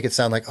in, they make it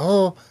sound like,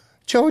 oh,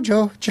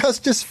 JoJo,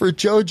 justice for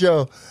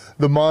JoJo,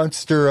 the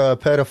monster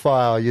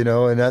pedophile, you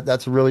know, and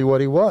that's really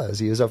what he was.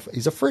 He's a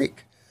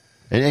freak.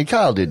 And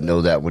Kyle didn't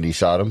know that when he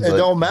shot him. It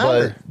don't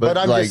matter. But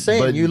I'm just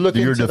saying, you look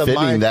into the mind. You're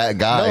defending that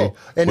guy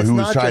who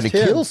was trying to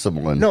kill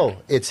someone. No,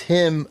 it's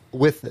him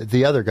with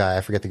the other guy.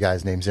 I forget the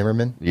guy's name.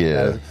 Zimmerman?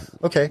 Yeah.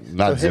 Okay.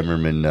 Not so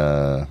Zimmerman.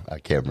 I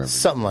can't remember.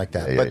 Something like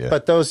that. Yeah,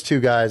 but those two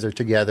guys are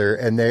together,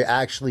 and they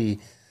actually,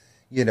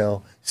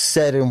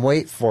 set and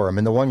wait for him.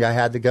 And the one guy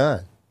had the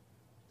gun.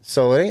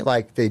 So it ain't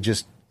like he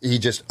just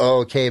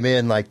came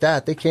in like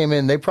that. They came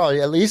in, they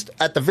probably,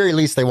 at the very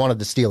least, they wanted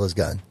to steal his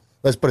gun.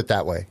 Let's put it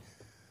that way.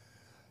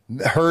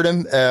 Heard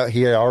him.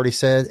 He had already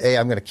said, "Hey,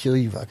 I'm going to kill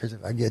you fuckers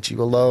if I get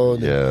you alone."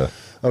 Yeah.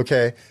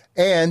 Okay.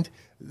 And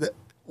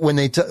when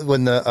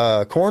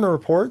the coroner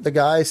report, the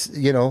guys,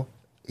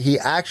 he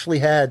actually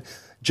had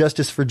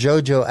Justice for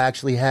JoJo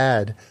actually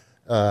had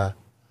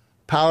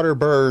powder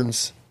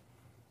burns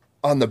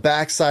on the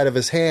backside of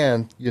his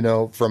hand,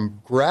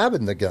 from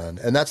grabbing the gun,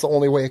 and that's the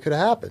only way it could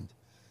have happened.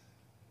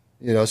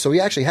 So he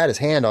actually had his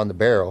hand on the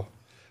barrel,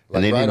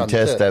 and they didn't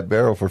test that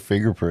barrel for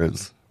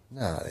fingerprints.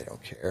 No, they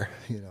don't care.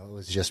 It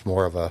was just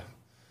more of a.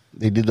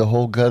 They did the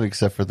whole gun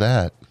except for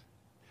that,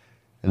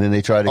 and then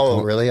they tried to.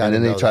 Oh, really? And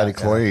then they tried to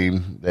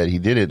claim that he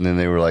did it, and then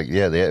they were like,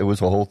 "Yeah, it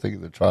was a whole thing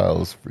of the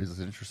trial. It was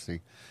interesting."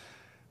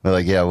 They're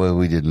like, "Yeah, well,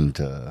 we didn't."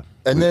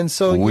 And then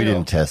we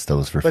didn't test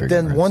those for. But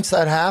then once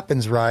that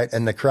happens, right,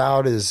 and the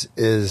crowd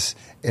is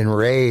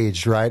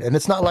enraged, right, and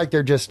it's not like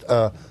they're just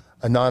a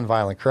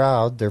nonviolent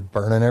crowd. They're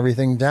burning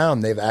everything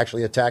down. They've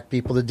actually attacked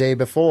people the day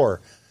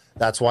before.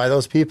 That's why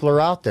those people are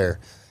out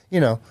there.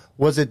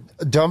 Was it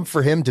dumb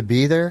for him to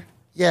be there?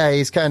 Yeah,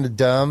 he's kind of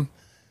dumb.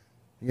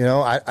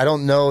 I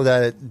don't know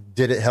that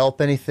did it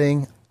help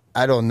anything?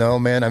 I don't know,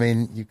 man. I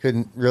mean, you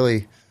couldn't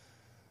really,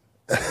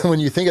 when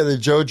you think of the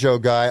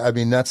JoJo guy, I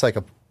mean, that's like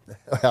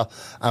well,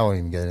 I won't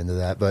even get into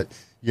that, but,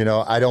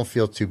 I don't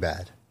feel too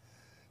bad.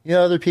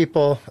 Other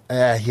people,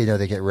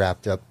 they get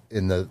wrapped up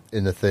in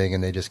the thing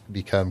and they just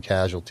become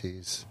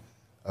casualties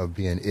of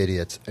being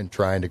idiots and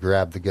trying to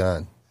grab the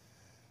gun.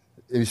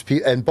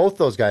 And both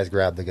those guys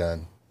grabbed the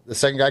gun. The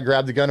second guy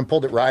grabbed the gun and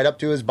pulled it right up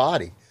to his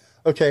body.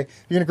 Okay,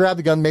 you're going to grab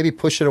the gun, maybe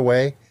push it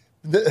away.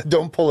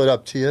 Don't pull it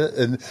up to you.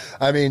 And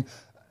I mean,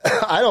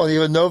 I don't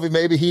even know if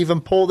maybe he even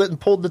pulled it and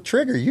pulled the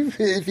trigger.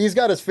 If he's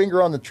got his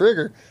finger on the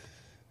trigger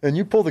and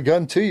you pull the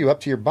gun to you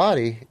up to your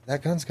body,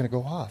 that gun's going to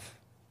go off.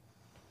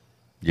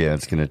 Yeah,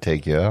 it's going to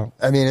take you out.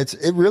 I mean,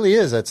 it really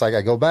is. It's like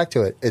I go back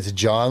to it. It's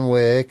John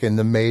Wick and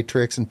the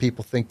Matrix, and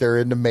people think they're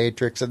in the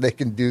Matrix and they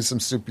can do some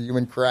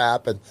superhuman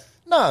crap. And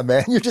nah,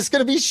 man, you're just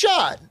going to be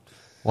shot.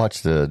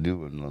 Watched the new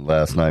one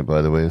last night,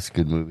 by the way. It's a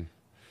good movie.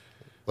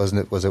 Wasn't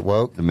it? Was it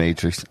woke? The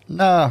Matrix.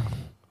 Nah.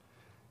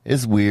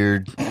 It's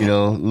weird. A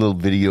little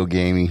video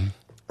gamey.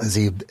 Is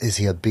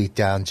he a beat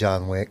down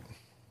John Wick?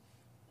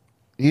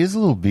 He is a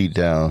little beat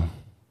down.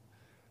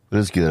 But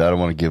it's good. I don't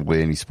want to give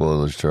away any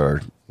spoilers to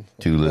our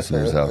two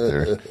listeners out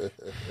there.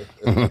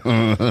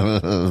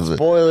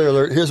 Spoiler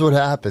alert. Here's what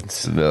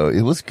happens. No,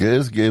 it was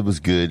good. It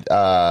was good.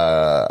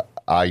 I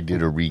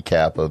did a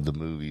recap of the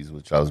movies,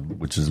 which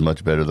is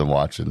much better than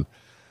watching.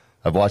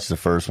 I've watched the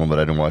first one, but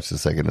I didn't watch the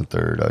second and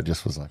third. I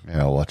just was like, man,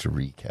 I'll watch the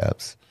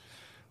recaps.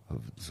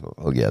 So,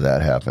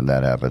 that happened.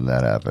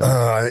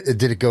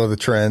 Did it go the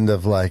trend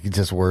of like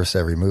just worse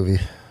every movie?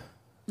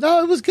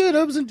 No, it was good.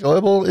 It was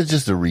enjoyable. It's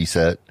just a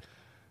reset.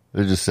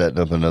 They're just setting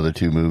up another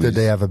 2 movies. Did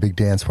they have a big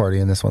dance party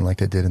in this one like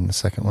they did in the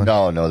second one?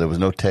 No, there was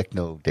no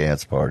techno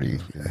dance party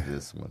in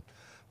this one.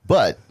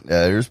 But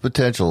there's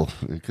potential.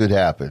 It could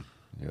happen.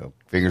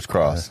 Fingers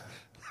crossed.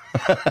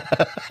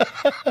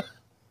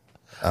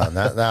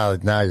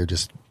 Now you're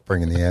just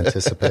bringing the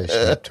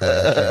anticipation up to it.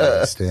 I can't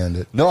really stand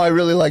it. No, I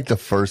really like the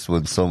first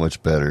one so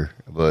much better.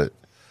 But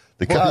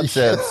the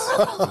concepts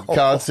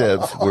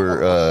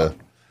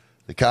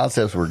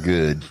were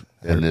good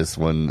in this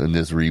one, in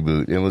this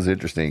reboot. It was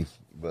interesting.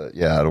 But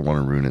yeah, I don't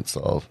want to ruin it.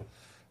 So,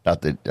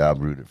 not that I'll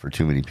ruin it for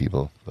too many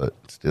people, but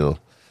still,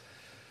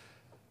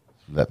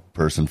 that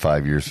person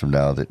 5 years from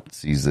now that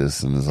sees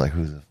this and is like,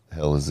 "Who the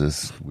hell is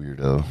this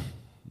weirdo?"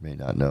 May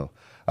not know.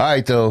 All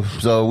right, though.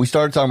 So we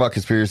started talking about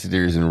conspiracy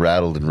theories and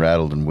rattled and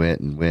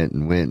went.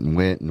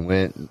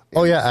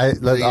 Oh yeah,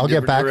 I'll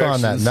get back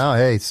on that now.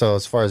 Hey, so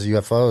as far as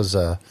UFOs,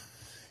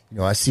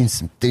 I've seen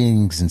some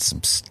things and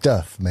some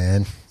stuff,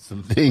 man.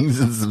 Some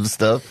things and some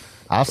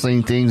stuff. I've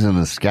seen things in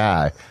the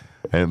sky.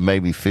 And it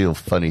made me feel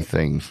funny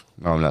things.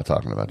 No, I'm not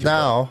talking about you.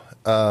 Now,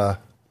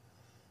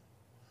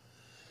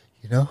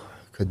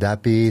 could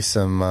that be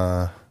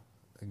some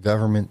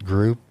government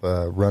group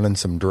running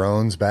some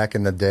drones back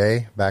in the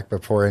day, back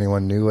before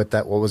anyone knew what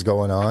was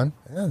going on?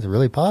 Yeah, it's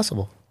really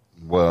possible.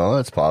 Well,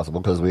 it's possible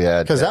because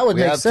that would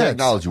make sense.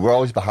 Technology. We're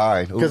always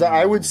behind. Because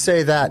I would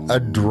say that a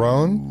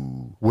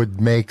drone would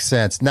make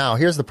sense. Now,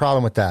 here's the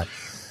problem with that.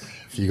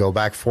 If you go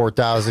back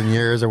 4,000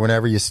 years or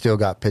whenever, you still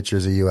got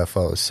pictures of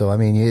UFOs. So, I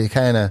mean, you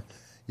can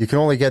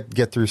only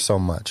get through so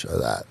much of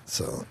that.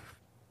 So,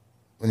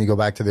 when you go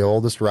back to the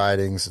oldest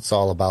writings, it's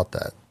all about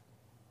that.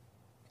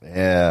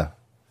 Yeah.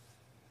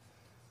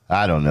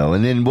 I don't know.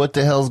 And then what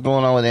the hell's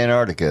going on with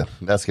Antarctica?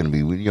 That's going to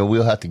be,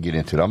 we'll have to get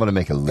into it. I'm going to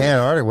make a list.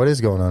 Antarctica? What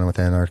is going on with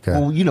Antarctica?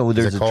 Well,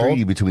 there's a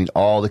treaty between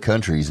all the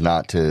countries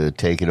not to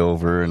take it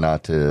over,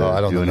 not to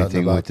do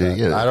anything with it.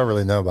 Yeah. I don't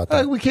really know about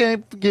that. We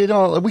can't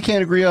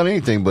agree on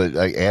anything, but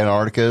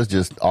Antarctica is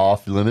just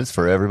off limits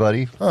for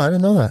everybody. Oh, I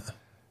didn't know that.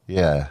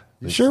 Yeah.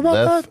 You sure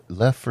about that?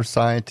 Left for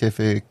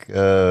scientific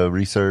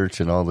research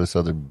and all this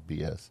other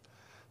BS.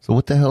 So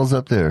what the hell's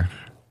up there?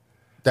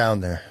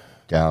 Down there.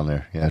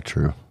 Yeah,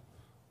 true.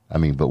 I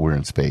mean, but we're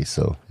in space,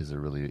 so is there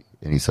really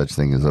any such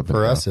thing as up there?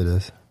 For us, it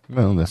is.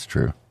 Well, that's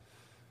true.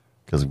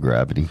 Because of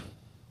gravity.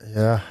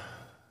 Yeah.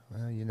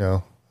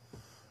 Well,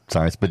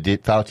 Science, but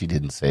Fauci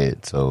didn't say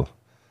it, so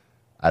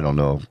I don't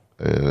know.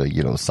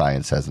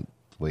 Science hasn't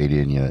weighed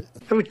in yet.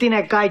 Everything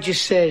that guy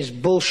just says is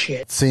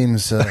bullshit. It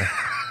seems,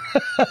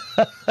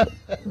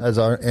 has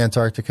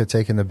Antarctica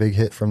taken a big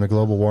hit from the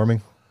global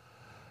warming?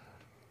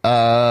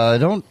 I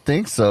don't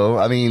think so.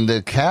 I mean,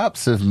 the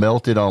caps have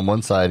melted on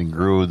one side and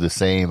grew the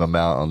same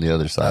amount on the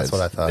other side. That's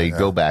what I thought. They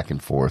go back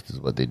and forth is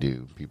what they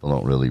do. People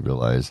don't really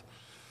realize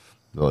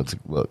what's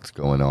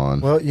going on.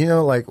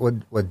 Well, like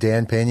what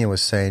Dan Pena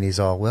was saying, he's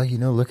all, well,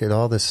 look at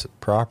all this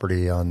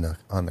property on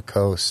the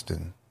coast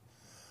and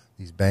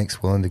these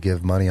banks willing to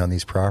give money on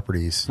these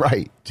properties.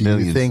 Right. Do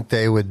you think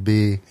they would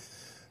be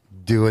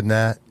doing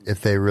that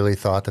if they really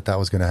thought that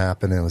was going to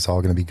happen and it was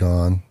all going to be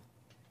gone?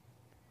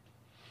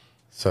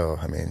 So,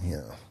 I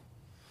mean,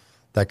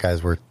 that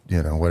guy's worth,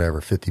 whatever,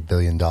 $50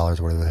 billion,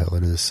 whatever the hell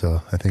it is.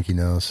 So I think he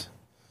knows.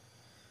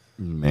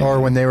 Man. Or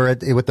when they were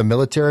with the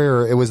military,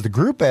 or it was the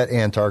group at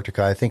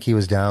Antarctica, I think he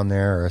was down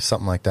there or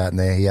something like that.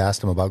 And he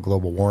asked him about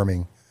global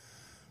warming.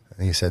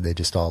 And he said they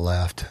just all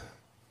laughed.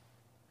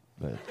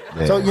 But,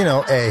 so,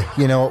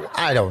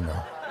 I don't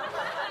know.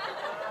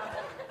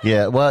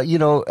 Yeah, well,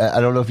 I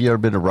don't know if you've ever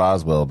been to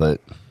Roswell,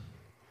 but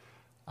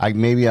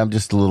maybe I'm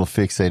just a little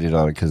fixated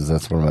on it because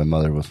that's where my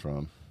mother was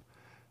from.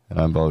 And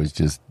I've always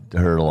just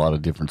heard a lot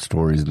of different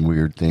stories and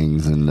weird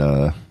things, and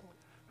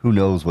who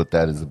knows what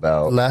that is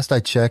about. Last I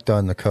checked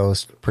on the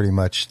coast, pretty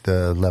much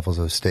the levels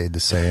have stayed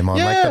the same. On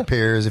like the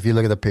piers, if you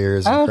look at the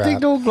piers. I don't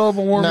think no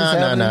global warming is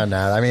happening.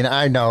 No. I mean,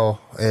 I know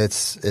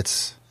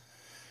it's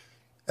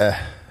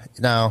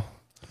now,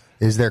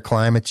 is there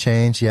climate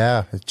change?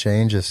 Yeah, it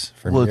changes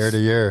from year to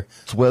year.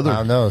 It's weather.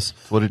 Who knows?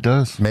 It's what it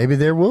does. Maybe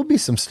there will be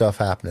some stuff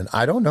happening.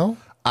 I don't know.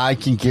 I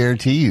can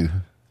guarantee you.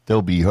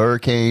 There'll be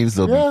hurricanes,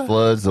 there'll be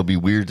floods, there'll be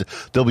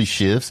there'll be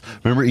shifts.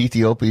 Remember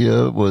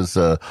Ethiopia was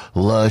a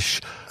lush,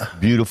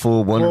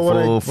 beautiful,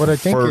 wonderful,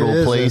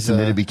 fertile place, and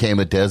then it became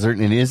a desert.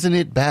 And isn't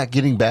it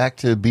getting back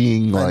to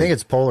being like... I think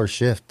it's polar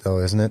shift, though,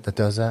 isn't it, that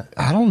does that?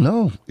 I don't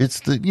know. It's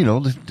the.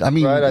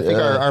 Right, I think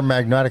our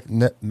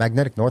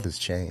magnetic north has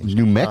changed.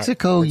 New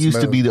Mexico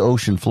used to be the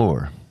ocean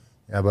floor.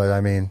 Yeah, but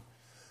I mean,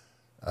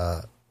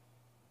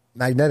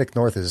 magnetic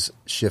north has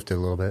shifted a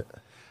little bit.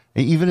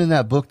 Even in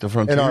that book, The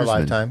Frontiersman. In our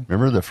lifetime.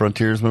 Remember The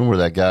Frontiersman, where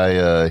that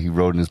guy, he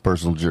wrote in his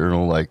personal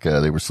journal, like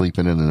they were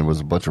sleeping and then there was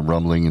a bunch of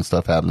rumbling and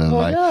stuff happening in the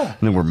night. Yeah.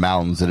 And there were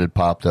mountains that had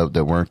popped up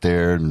that weren't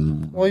there,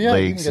 and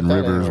lakes and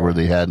rivers where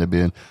they hadn't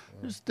been.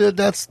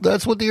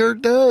 That's what the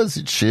earth does.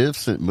 It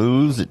shifts, it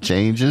moves, it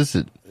changes.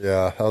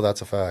 Yeah,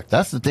 that's a fact.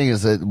 That's the thing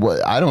is that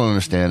what I don't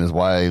understand is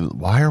why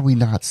are we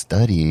not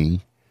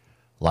studying,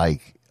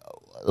 like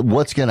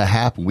what's going to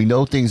happen. We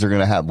know things are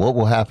going to happen. What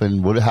will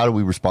happen? How do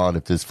we respond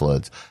if this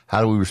floods?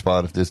 How do we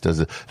respond if this does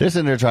it? They're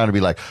sitting there trying to be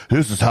like,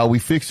 this is how we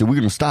fix it. We're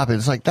going to stop it.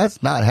 It's like,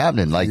 that's not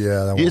happening. Like,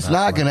 it's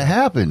not going to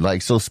happen.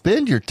 Like, so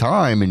spend your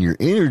time and your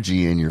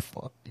energy and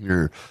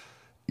your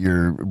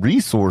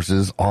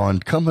resources on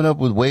coming up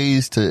with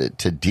ways to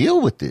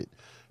deal with it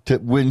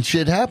when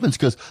shit happens.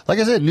 Cause like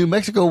I said, New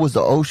Mexico was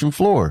the ocean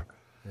floor.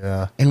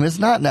 Yeah. And it's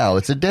not now.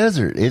 It's a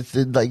desert. It's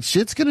like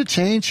shit's going to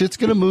change. Shit's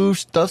going to move.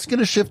 Stuff's going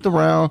to shift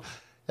around.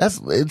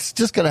 It's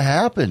just going to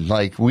happen.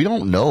 Like, we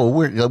don't know.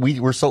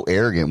 We're so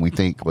arrogant. We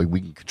think like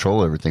we can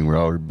control everything. We're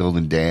all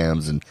building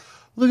dams and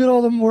look at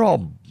all them. We're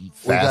all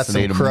fascinated. We got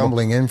some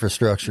crumbling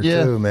infrastructure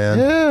too, man.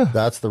 Yeah.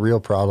 That's the real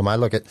problem. I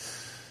look at,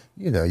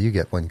 you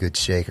get one good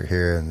shaker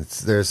here and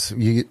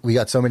we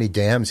got so many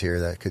dams here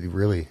that could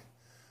really,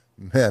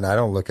 man, I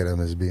don't look at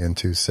them as being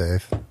too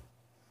safe.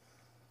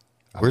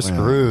 We're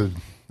screwed,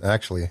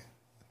 actually.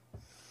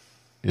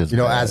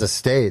 As a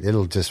state,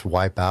 it'll just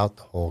wipe out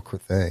the whole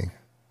thing.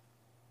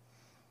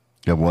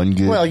 Yeah, one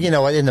good. Well,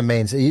 in the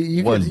main,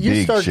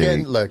 you start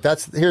getting. Look,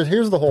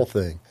 here's the whole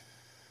thing.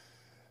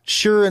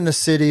 Sure, in the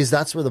cities,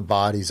 that's where the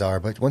bodies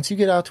are, but once you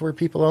get out to where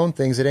people own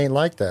things, it ain't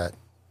like that.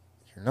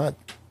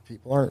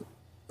 People aren't.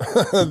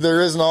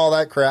 There isn't all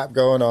that crap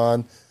going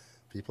on.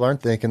 People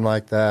aren't thinking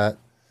like that.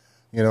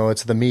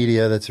 It's the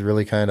media that's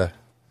really kind of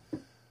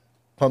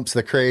pumps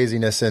the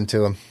craziness into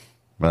them.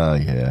 Oh,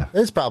 yeah.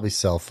 It's probably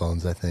cell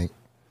phones, I think.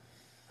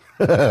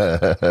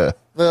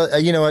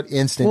 Well, you know what?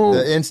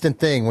 The instant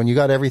thing. When you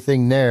got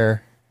everything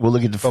there. Well,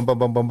 look at the boom, boom,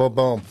 boom, boom, boom,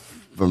 boom.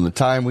 From the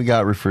time we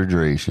got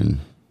refrigeration,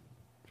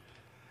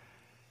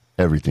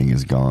 everything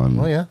is gone.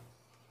 Oh, yeah.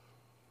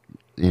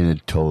 In a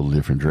total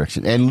different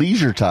direction. And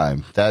leisure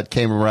time. That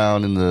came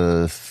around in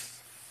the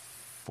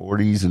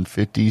 40s and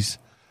 50s.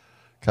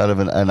 Kind of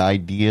an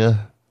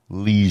idea.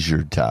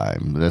 Leisure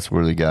time. That's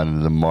where they got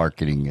into the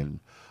marketing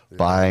and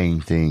buying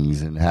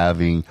things and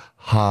having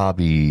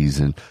hobbies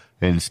and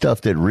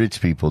stuff that rich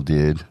people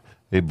did.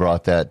 They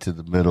brought that to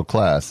the middle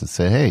class and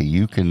said, hey,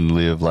 you can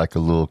live like a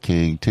little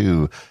king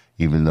too,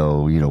 even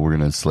though, we're going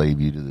to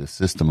enslave you to the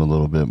system a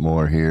little bit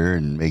more here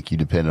and make you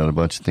depend on a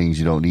bunch of things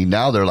you don't need.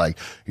 Now they're like,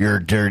 you're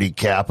a dirty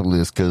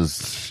capitalist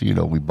because,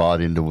 we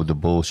bought into the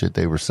bullshit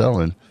they were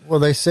selling.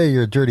 Well, they say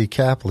you're a dirty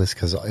capitalist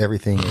because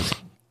everything is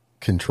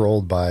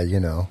controlled by,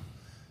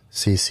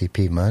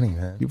 CCP money,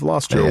 man. You've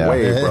lost your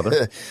way,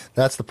 brother.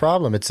 That's the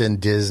problem. It's in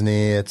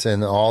Disney. It's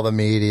in all the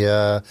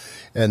media.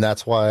 And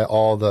that's why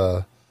all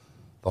the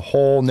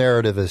whole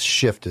narrative has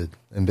shifted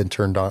and been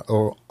turned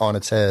on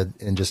its head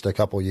in just a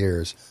couple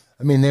years.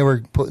 I mean, they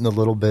were putting a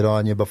little bit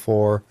on you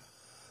before,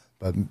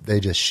 but they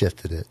just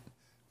shifted it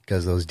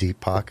because those deep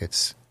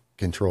pockets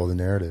control the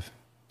narrative.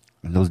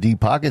 And those deep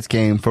pockets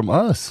came from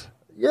us.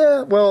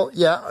 Yeah, well,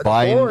 yeah.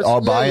 Buying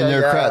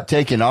their crap,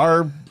 taking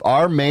our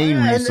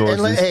main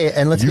resources,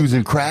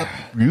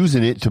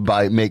 using it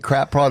to make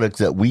crap products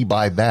that we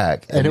buy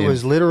back. And it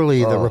was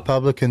literally the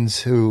Republicans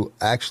who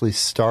actually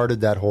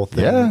started that whole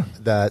thing. Yeah.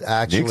 That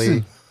actually,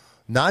 Nixon.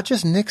 Not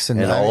just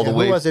Nixon. And all the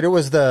way. Who was it? It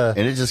was and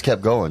it just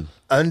kept going.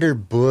 Under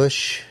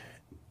Bush,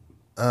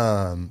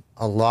 a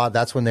lot.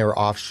 That's when they were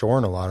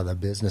offshoring a lot of the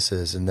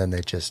businesses, and then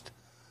they just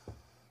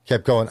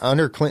kept going.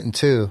 Under Clinton,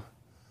 too.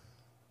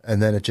 And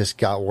then it just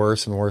got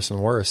worse and worse and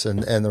worse.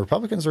 And the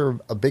Republicans are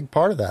a big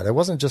part of that. It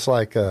wasn't just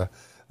like,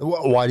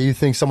 why do you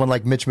think someone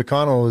like Mitch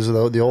McConnell is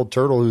the old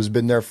turtle who's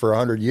been there for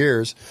 100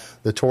 years?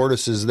 The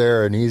tortoise is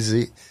there, and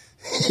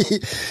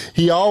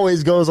he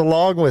always goes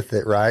along with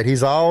it, right?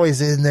 He's always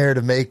in there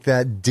to make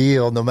that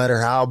deal, no matter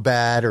how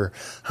bad or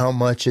how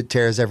much it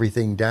tears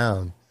everything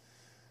down.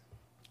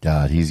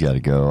 God, he's got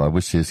to go. I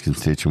wish his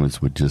constituents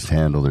would just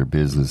handle their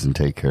business and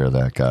take care of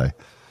that guy.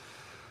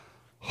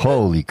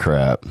 Holy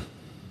crap.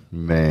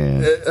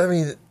 Man. I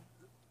mean,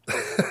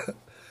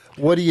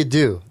 what do you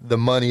do? The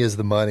money is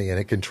the money, and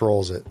it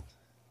controls it.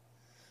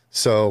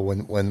 So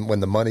when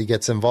the money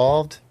gets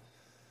involved,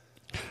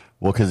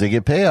 well, because they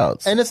get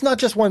payouts, and it's not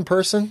just one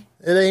person.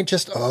 It ain't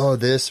just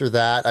this or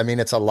that. I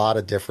mean, it's a lot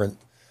of different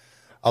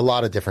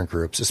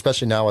groups,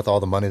 especially now with all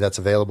the money that's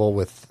available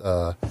with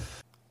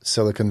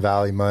Silicon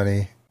Valley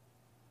money,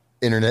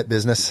 internet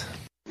business.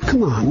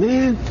 Come on,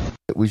 man.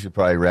 We should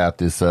probably wrap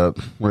this up.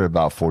 We're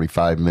about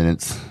 45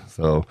 minutes.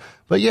 So,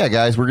 but yeah,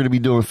 guys, we're going to be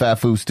doing Fat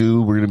Food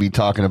Stew. We're going to be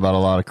talking about a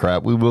lot of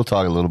crap. We will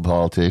talk a little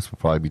politics. We'll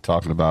probably be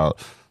talking about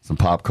some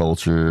pop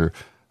culture,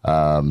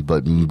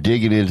 but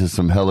digging into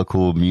some hella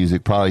cool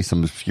music, probably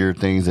some obscure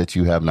things that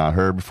you have not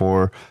heard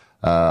before.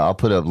 I'll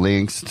put up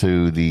links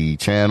to the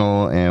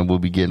channel, and we'll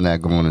be getting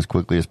that going as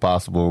quickly as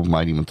possible.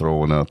 Might even throw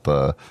one up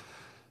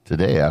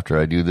today after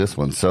I do this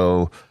one.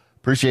 So,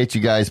 appreciate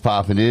you guys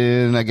popping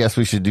in. I guess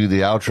we should do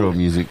the outro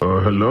music.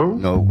 Hello?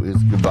 No,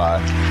 it's goodbye.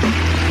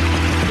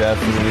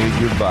 Definitely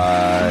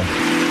goodbye.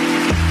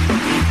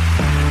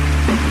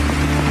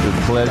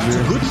 Good pleasure. That's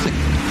a good thing.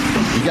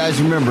 You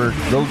guys remember,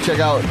 go check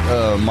out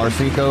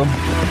Marcinko.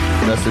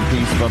 Rest in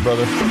peace, my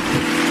brother.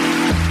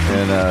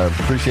 And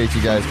appreciate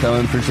you guys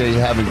coming. Appreciate you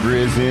having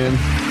Grizz in.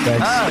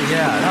 Thanks. Oh,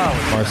 yeah.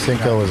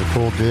 Marcinko was a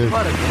cool dude.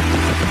 What a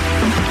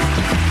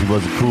He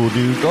was a cool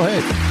dude. Go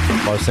ahead.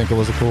 Marcinko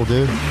was a cool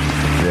dude.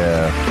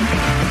 Yeah.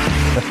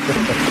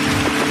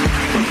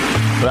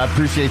 But I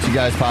appreciate you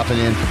guys popping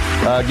in.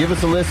 Give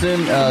us a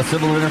listen.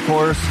 Civil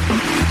Intercourse.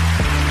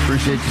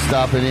 Appreciate you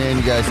stopping in.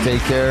 You guys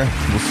take care.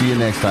 We'll see you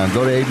next time.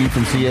 Go to AB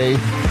from CA.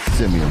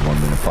 Send me a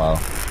 1-minute file.